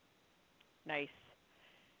 Nice.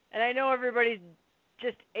 And I know everybody's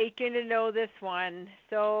just aching to know this one,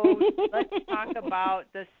 so let's talk about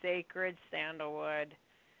the Sacred Sandalwood.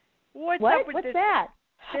 What's up with What's that?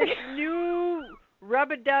 This new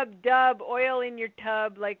rub-a-dub-dub oil in your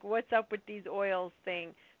tub, like what's up with these oils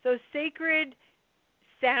thing? So Sacred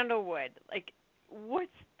Sandalwood, like what's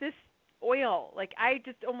this oil. Like I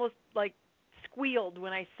just almost like squealed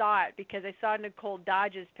when I saw it because I saw Nicole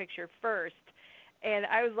Dodge's picture first, and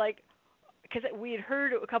I was like, because we had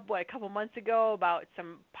heard a couple months ago about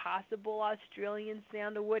some possible Australian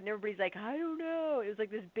sandalwood, and everybody's like, I don't know. It was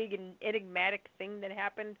like this big enigmatic thing that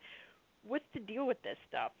happened. What's the deal with this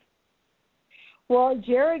stuff? Well,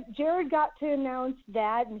 Jared got to announce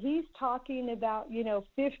that, and he's talking about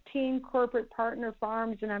 15 corporate partner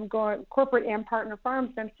farms, and I'm going corporate and partner farms.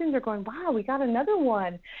 And I'm sitting there going, wow, we got another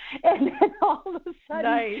one, and then all of a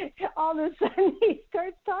sudden, he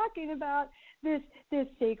starts talking about this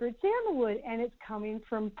sacred sandalwood, and it's coming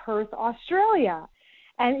from Perth, Australia,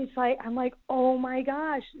 and it's like I'm like, oh my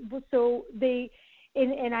gosh, so they.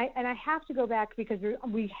 And I have to go back because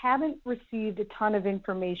we haven't received a ton of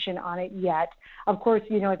information on it yet. Of course,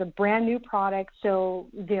 it's a brand new product, so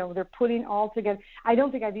they're putting all together. I don't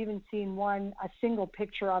think I've even seen a single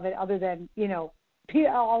picture of it, other than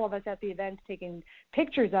all of us at the event taking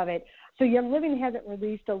pictures of it. So Young Living hasn't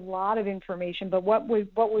released a lot of information, but what we've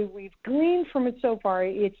gleaned from it so far,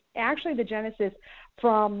 it's actually the genesis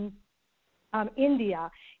from India.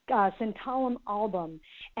 Santalam album,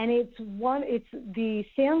 and it's the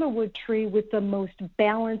sandalwood tree with the most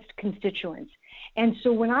balanced constituents. And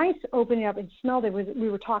so when I opened it up and smelled it, we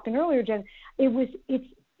were talking earlier, Jen,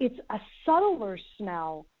 it's a subtler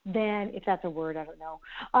smell than, if that's a word, I don't know.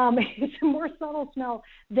 It's a more subtle smell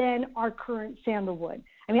than our current sandalwood.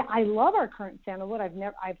 I mean, I love our current sandalwood.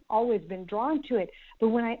 I've always been drawn to it, but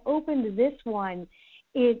when I opened this one,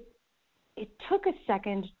 it took a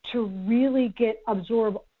second to really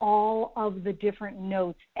absorb all of the different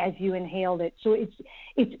notes as you inhaled it. So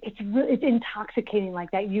it's intoxicating like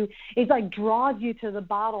that. It's like draws you to the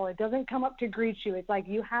bottle. It doesn't come up to greet you. It's like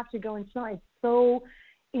you have to go and smell. It's so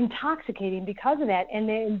intoxicating because of that. And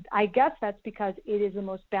then I guess that's because it is the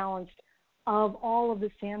most balanced of all of the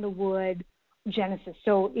sandalwood genesis.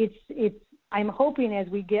 So I'm hoping as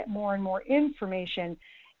we get more and more information,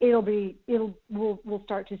 we'll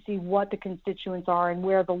start to see what the constituents are and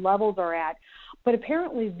where the levels are at. But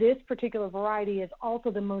apparently this particular variety is also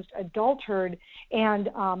the most adulterated and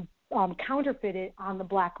counterfeited on the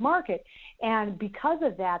black market. And because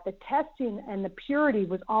of that, the testing and the purity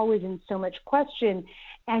was always in so much question,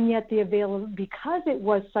 and yet because it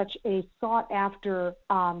was such a sought after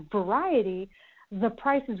variety, the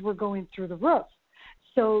prices were going through the roof.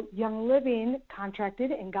 So Young Living contracted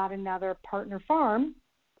and got another partner farm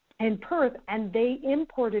in Perth, and they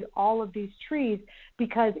imported all of these trees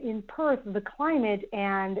because in Perth, the climate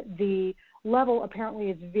and the level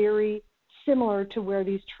apparently is very similar to where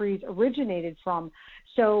these trees originated from.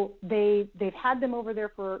 So they've had them over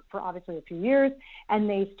there for obviously a few years, and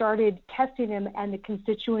they started testing them, and the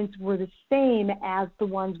constituents were the same as the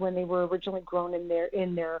ones when they were originally grown in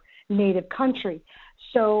their native country.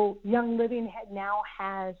 So Young Living now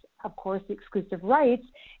has, of course, the exclusive rights,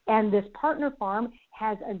 and this partner farm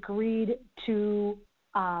has agreed to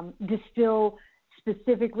distill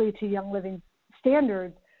specifically to Young Living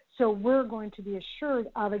standards. So we're going to be assured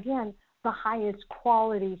of, again, the highest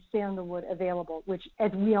quality sandalwood available, which,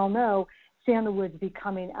 as we all know, sandalwood is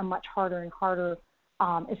becoming a much harder and harder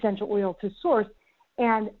essential oil to source.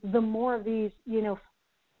 And the more of these,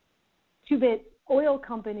 two-bit oil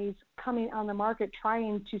companies coming on the market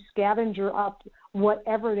trying to scavenger up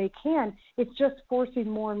whatever they can, it's just forcing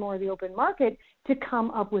more and more of the open market to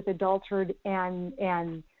come up with adulterated and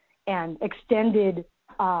extended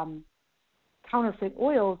counterfeit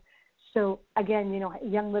oils. So again,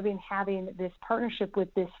 Young Living having this partnership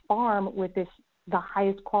with this farm with the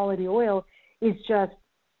highest quality oil is just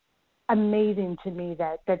amazing to me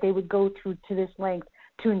that they would go through to this length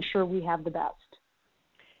to ensure we have the best.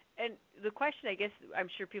 And the question, I guess, I'm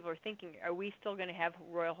sure people are thinking, are we still going to have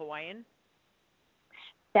Royal Hawaiian?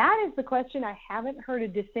 That is the question. I haven't heard a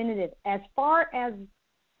definitive. As far as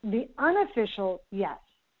the unofficial, yes.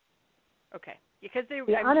 Okay. Because the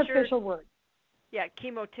unofficial word. Yeah,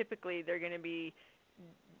 chemotypically they're going to be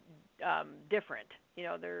different.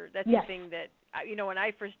 That's yes. the thing that when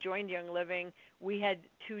I first joined Young Living, we had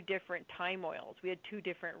two different thyme oils. We had two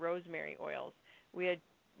different rosemary oils. We had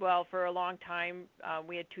for a long time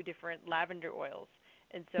we had two different lavender oils,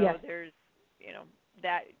 and so yes. there's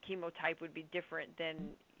that chemotype would be different than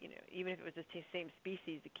even if it was the same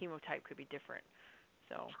species, the chemotype could be different.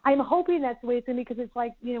 So I'm hoping that's the way it's going to be, because it's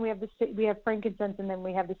like, we have frankincense and then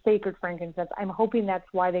we have the sacred frankincense. I'm hoping that's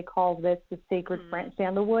why they call this the sacred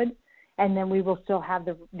sandalwood, and then we will still have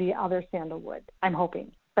the other sandalwood. I'm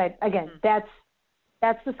hoping. But again, that's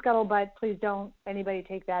the scuttlebutt. Please don't anybody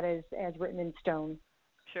take that as written in stone.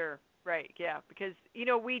 Sure. Right. Yeah. Because,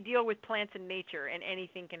 we deal with plants and nature, and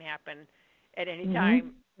anything can happen. at any Mm-hmm.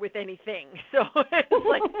 time with anything. So it's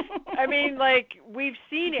like, I mean, like, we've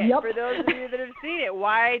seen it. Yep. For those of you that have seen it,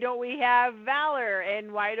 why don't we have Valor,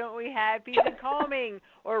 and why don't we have Peace and Calming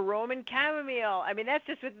or Roman Chamomile? I mean, that's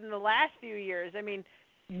just within the last few years. I mean,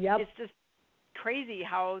 Yep. it's just crazy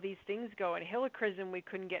how these things go. And helichrysum we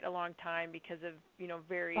couldn't get a long time because of,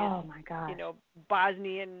 various, Oh my gosh.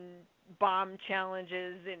 Bosnian bomb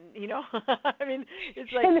challenges, and I mean,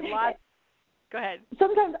 it's like And lots. Go ahead.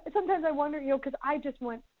 sometimes I wonder, because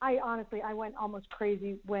I honestly went almost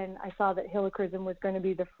crazy when I saw that helichrysum was going to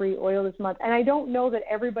be the free oil this month. And I don't know that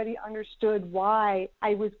everybody understood why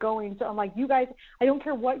I was going. So I'm like, you guys, I don't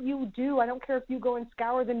care what you do. I don't care if you go and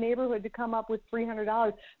scour the neighborhood to come up with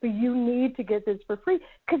 $300, but you need to get this for free.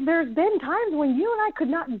 Because there's been times when you and I could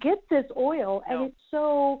not get this oil, and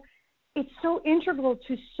it's so integral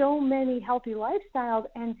to so many healthy lifestyles,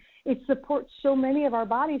 and it supports so many of our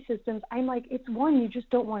body systems. I'm like, it's one you just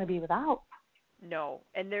don't want to be without. No,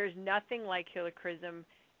 and there's nothing like helichrysum,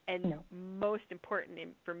 and No. most important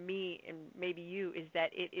for me and maybe you is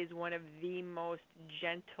that it is one of the most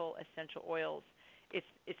gentle essential oils.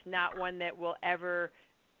 It's not one that will ever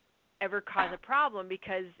cause a problem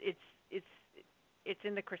because it's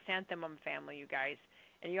in the chrysanthemum family, you guys.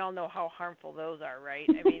 And you all know how harmful those are, right?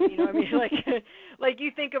 I mean, like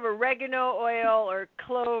you think of oregano oil or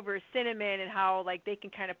clove or cinnamon, and how like they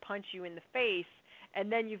can kind of punch you in the face,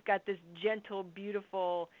 and then you've got this gentle,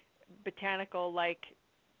 beautiful, botanical like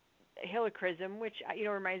helichrysum, which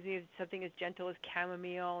reminds me of something as gentle as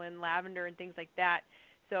chamomile and lavender and things like that.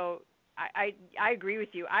 So I agree with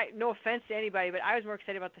you. No offense to anybody, but I was more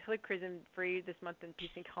excited about the helichrysum free this month than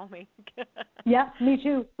Peace and Calming. Yeah, me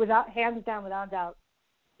too. Hands down, without doubt.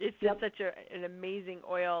 It's just such an amazing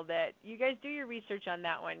oil that you guys do your research on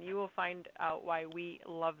that one. You will find out why we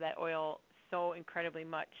love that oil so incredibly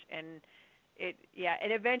much. And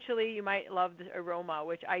and eventually you might love the aroma,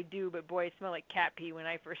 which I do, but boy, it smelled like cat pee when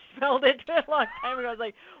I first smelled it a long time ago. I was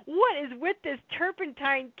like, what is with this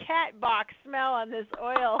turpentine cat box smell on this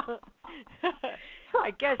oil?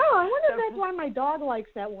 I guess. Oh, I wonder if that's why my dog likes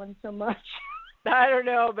that one so much. I don't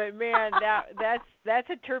know, but man, that's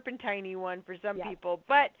a turpentine-y one for some people.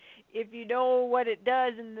 But if you know what it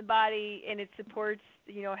does in the body and it supports,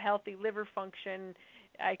 healthy liver function,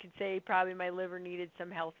 I could say probably my liver needed some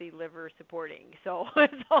healthy liver supporting. So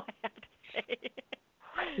that's all I have to say.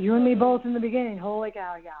 You and me both in the beginning. Holy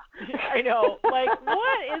cow, yeah. I know. Like,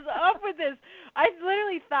 what is up with this? I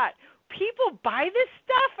literally thought, people buy this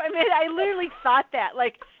stuff? I mean, I literally thought that.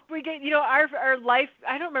 Like, we get, our life,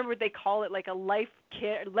 I don't remember what they call it, like a life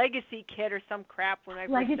kit, legacy kit or some crap when I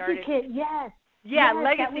first started. Legacy kit, yes. Yeah, yes,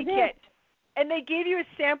 legacy kit. And they gave you a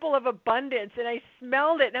sample of abundance, and I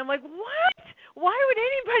smelled it, and I'm like, what? Why would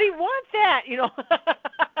anybody want that?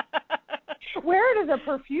 Where it is a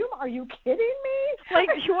perfume? Are you kidding me? Like,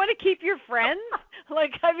 you want to keep your friends?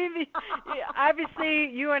 Like, I mean, obviously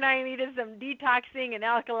you and I needed some detoxing and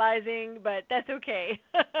alkalizing, but that's okay.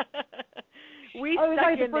 We I was stuck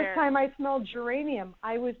like, in the first there. time I smelled geranium,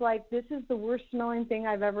 I was like, this is the worst smelling thing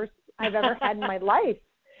I've ever had in my life.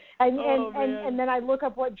 And then I look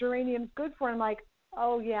up what geranium's good for, and I'm like,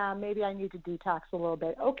 oh yeah, maybe I need to detox a little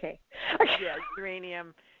bit. Okay. Yeah,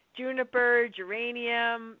 geranium. Juniper,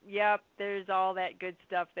 geranium, yep, there's all that good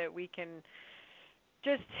stuff that we can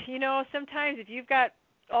just, sometimes if you've got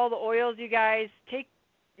all the oils, you guys, take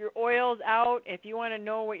your oils out. If you want to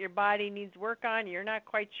know what your body needs work on, you're not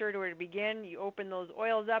quite sure where to begin, you open those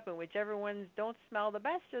oils up, and whichever ones don't smell the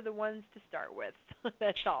best are the ones to start with.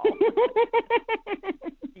 That's all.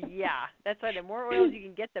 Yeah, that's why the more oils you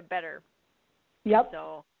can get, the better. Yep.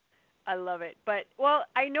 So I love it. But, well,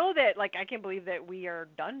 I know that, like, I can't believe that we are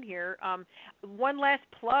done here. One last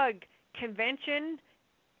plug, convention.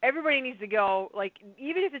 Everybody needs to go, like,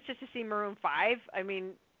 even if it's just to see Maroon 5. I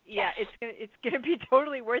mean, yeah, it's gonna be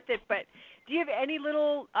totally worth it. But do you have any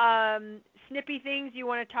little snippy things you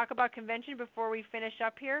want to talk about convention before we finish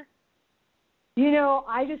up here?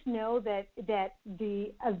 I just know that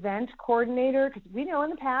the event coordinator, because we know in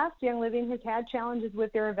the past Young Living has had challenges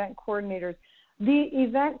with their event coordinators. The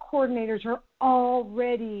event coordinators are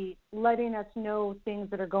already letting us know things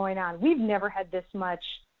that are going on. We've never had this much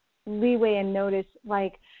leeway and notice,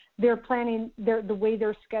 like they're planning the way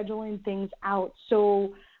they're scheduling things out.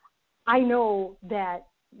 So I know that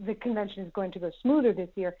the convention is going to go smoother this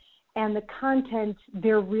year, and the content,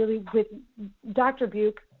 they're really with Dr.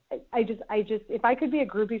 Buke. I just, if I could be a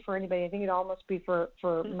groupie for anybody, I think it'd almost be for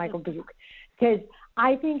Michael Buke, because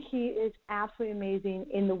I think he is absolutely amazing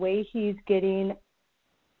in the way he's getting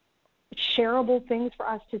shareable things for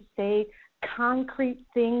us to say, concrete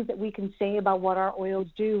things that we can say about what our oils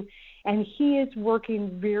do. And he is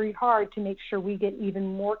working very hard to make sure we get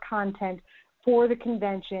even more content for the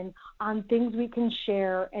convention on things we can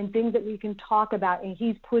share and things that we can talk about. And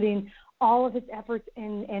he's putting all of his efforts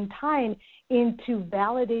and time into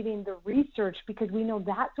validating the research, because we know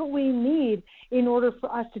that's what we need in order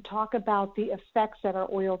for us to talk about the effects that our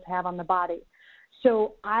oils have on the body.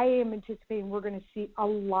 So I am anticipating we're going to see a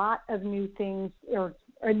lot of new things, or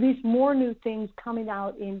at least more new things coming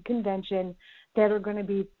out in convention that are going to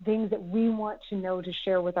be things that we want to know to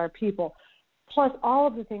share with our people. Plus all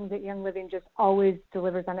of the things that Young Living just always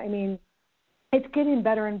delivers on. I mean, it's getting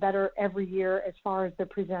better and better every year as far as the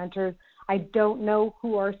presenters. I don't know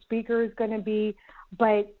who our speaker is going to be,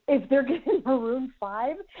 but if they're getting Maroon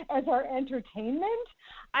 5 as our entertainment,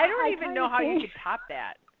 I don't even know how you could top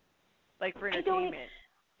that, like for entertainment.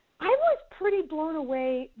 I was pretty blown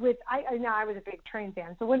away with, I was a big Train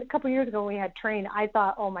fan. So a couple of years ago when we had Train, I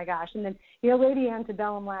thought, oh my gosh. And then, Lady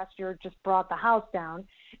Antebellum last year just brought the house down.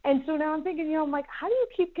 And so now I'm thinking, I'm like, how do you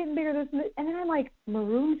keep getting bigger? And then I'm like,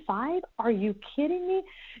 Maroon 5? Are you kidding me?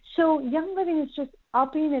 So Young Living is just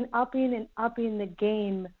upping and upping and upping the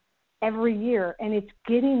game every year. And it's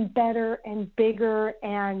getting better and bigger,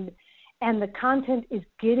 and the content is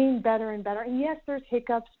getting better and better. And yes, there's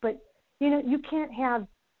hiccups, but, you can't have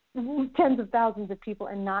tens of thousands of people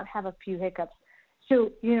and not have a few hiccups.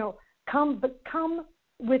 So, come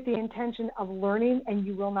with the intention of learning, and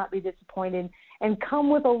you will not be disappointed. And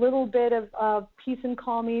come with a little bit of peace and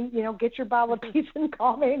calming. Get your bottle of peace and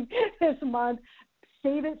calming this month.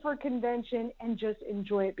 Save it for convention and just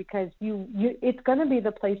enjoy it, because it's going to be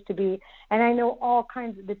the place to be. And I know all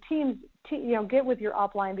kinds of the teams. Get with your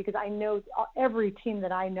upline, because I know every team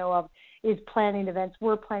that I know of is planning events.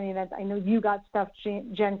 We're planning events. I know you got stuff,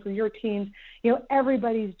 Jen, for your teams.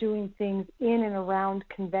 Everybody's doing things in and around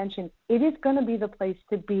convention. It is going to be the place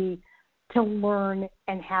to be, to learn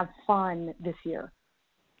and have fun this year.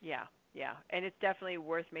 Yeah. And it's definitely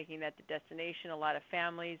worth making that the destination. A lot of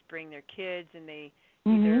families bring their kids, and they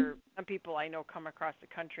either, some people I know come across the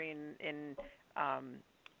country in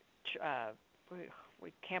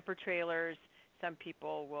with camper trailers. Some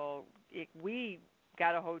people we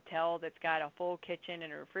got a hotel that's got a full kitchen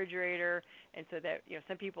and a refrigerator, and so that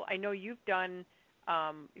some people, I know you've done.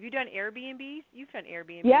 Have you done Airbnbs? You've done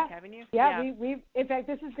Airbnbs, haven't you? Yeah. We've in fact,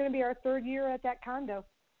 this is going to be our third year at that condo.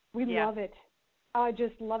 We love it. I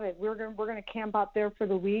just love it. We're going to camp out there for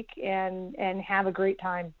the week and have a great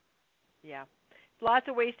time. Yeah. Lots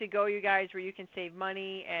of ways to go, you guys, where you can save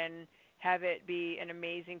money and have it be an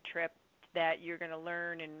amazing trip that you're going to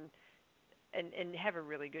learn and have a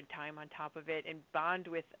really good time on top of it, and bond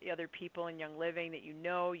with other people in Young Living that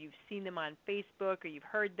you've seen them on Facebook, or you've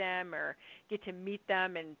heard them, or get to meet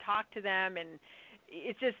them and talk to them. And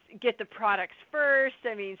it's just get the products first.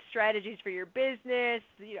 I mean, strategies for your business.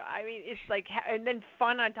 It's like, and then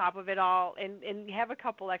fun on top of it all, and have a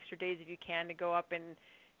couple extra days if you can to go up and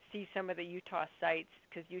see some of the Utah sites,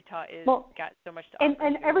 because Utah got so much to offer.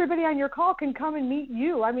 And everybody on your call can come and meet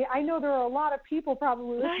you. I mean, I know there are a lot of people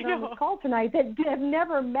probably listening on this call tonight that have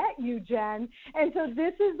never met you, Jen. And so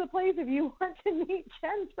this is the place, if you want to meet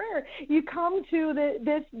Jen Frere, you come to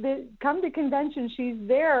come to convention. She's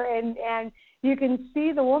there, and you can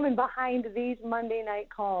see the woman behind these Monday night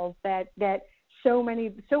calls that so many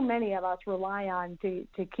of us rely on to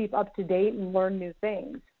keep up to date and learn new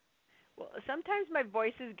things. Well, sometimes my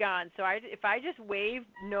voice is gone, so if I just wave,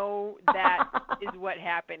 know that is what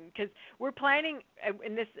happened. Because we're planning,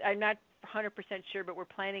 and this I'm not 100% sure, but we're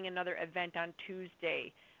planning another event on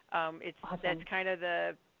Tuesday. Awesome. That's kind of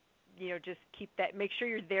the, just keep that. Make sure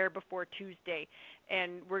you're there before Tuesday,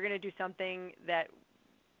 and we're going to do something that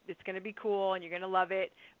it's going to be cool, and you're going to love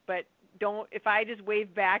it. But if I just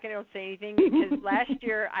wave back and I don't say anything, because last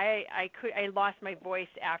year I lost my voice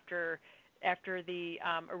after the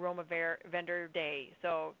Aroma Vendor Day.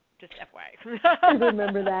 So just FYI. I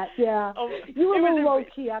remember that, yeah. You were a little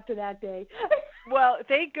low-key after that day. Well,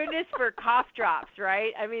 thank goodness for cough drops,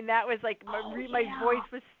 right? I mean, that was like my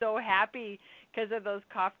voice was so happy because of those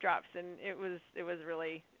cough drops, and it was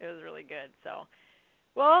really good. So,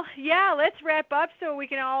 well, yeah, let's wrap up so we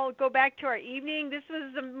can all go back to our evening. This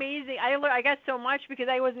was amazing. I got so much because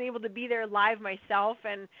I wasn't able to be there live myself,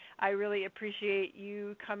 and I really appreciate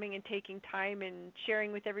you coming and taking time and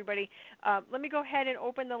sharing with everybody. Let me go ahead and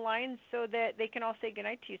open the lines so that they can all say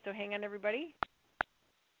goodnight to you. So hang on, everybody.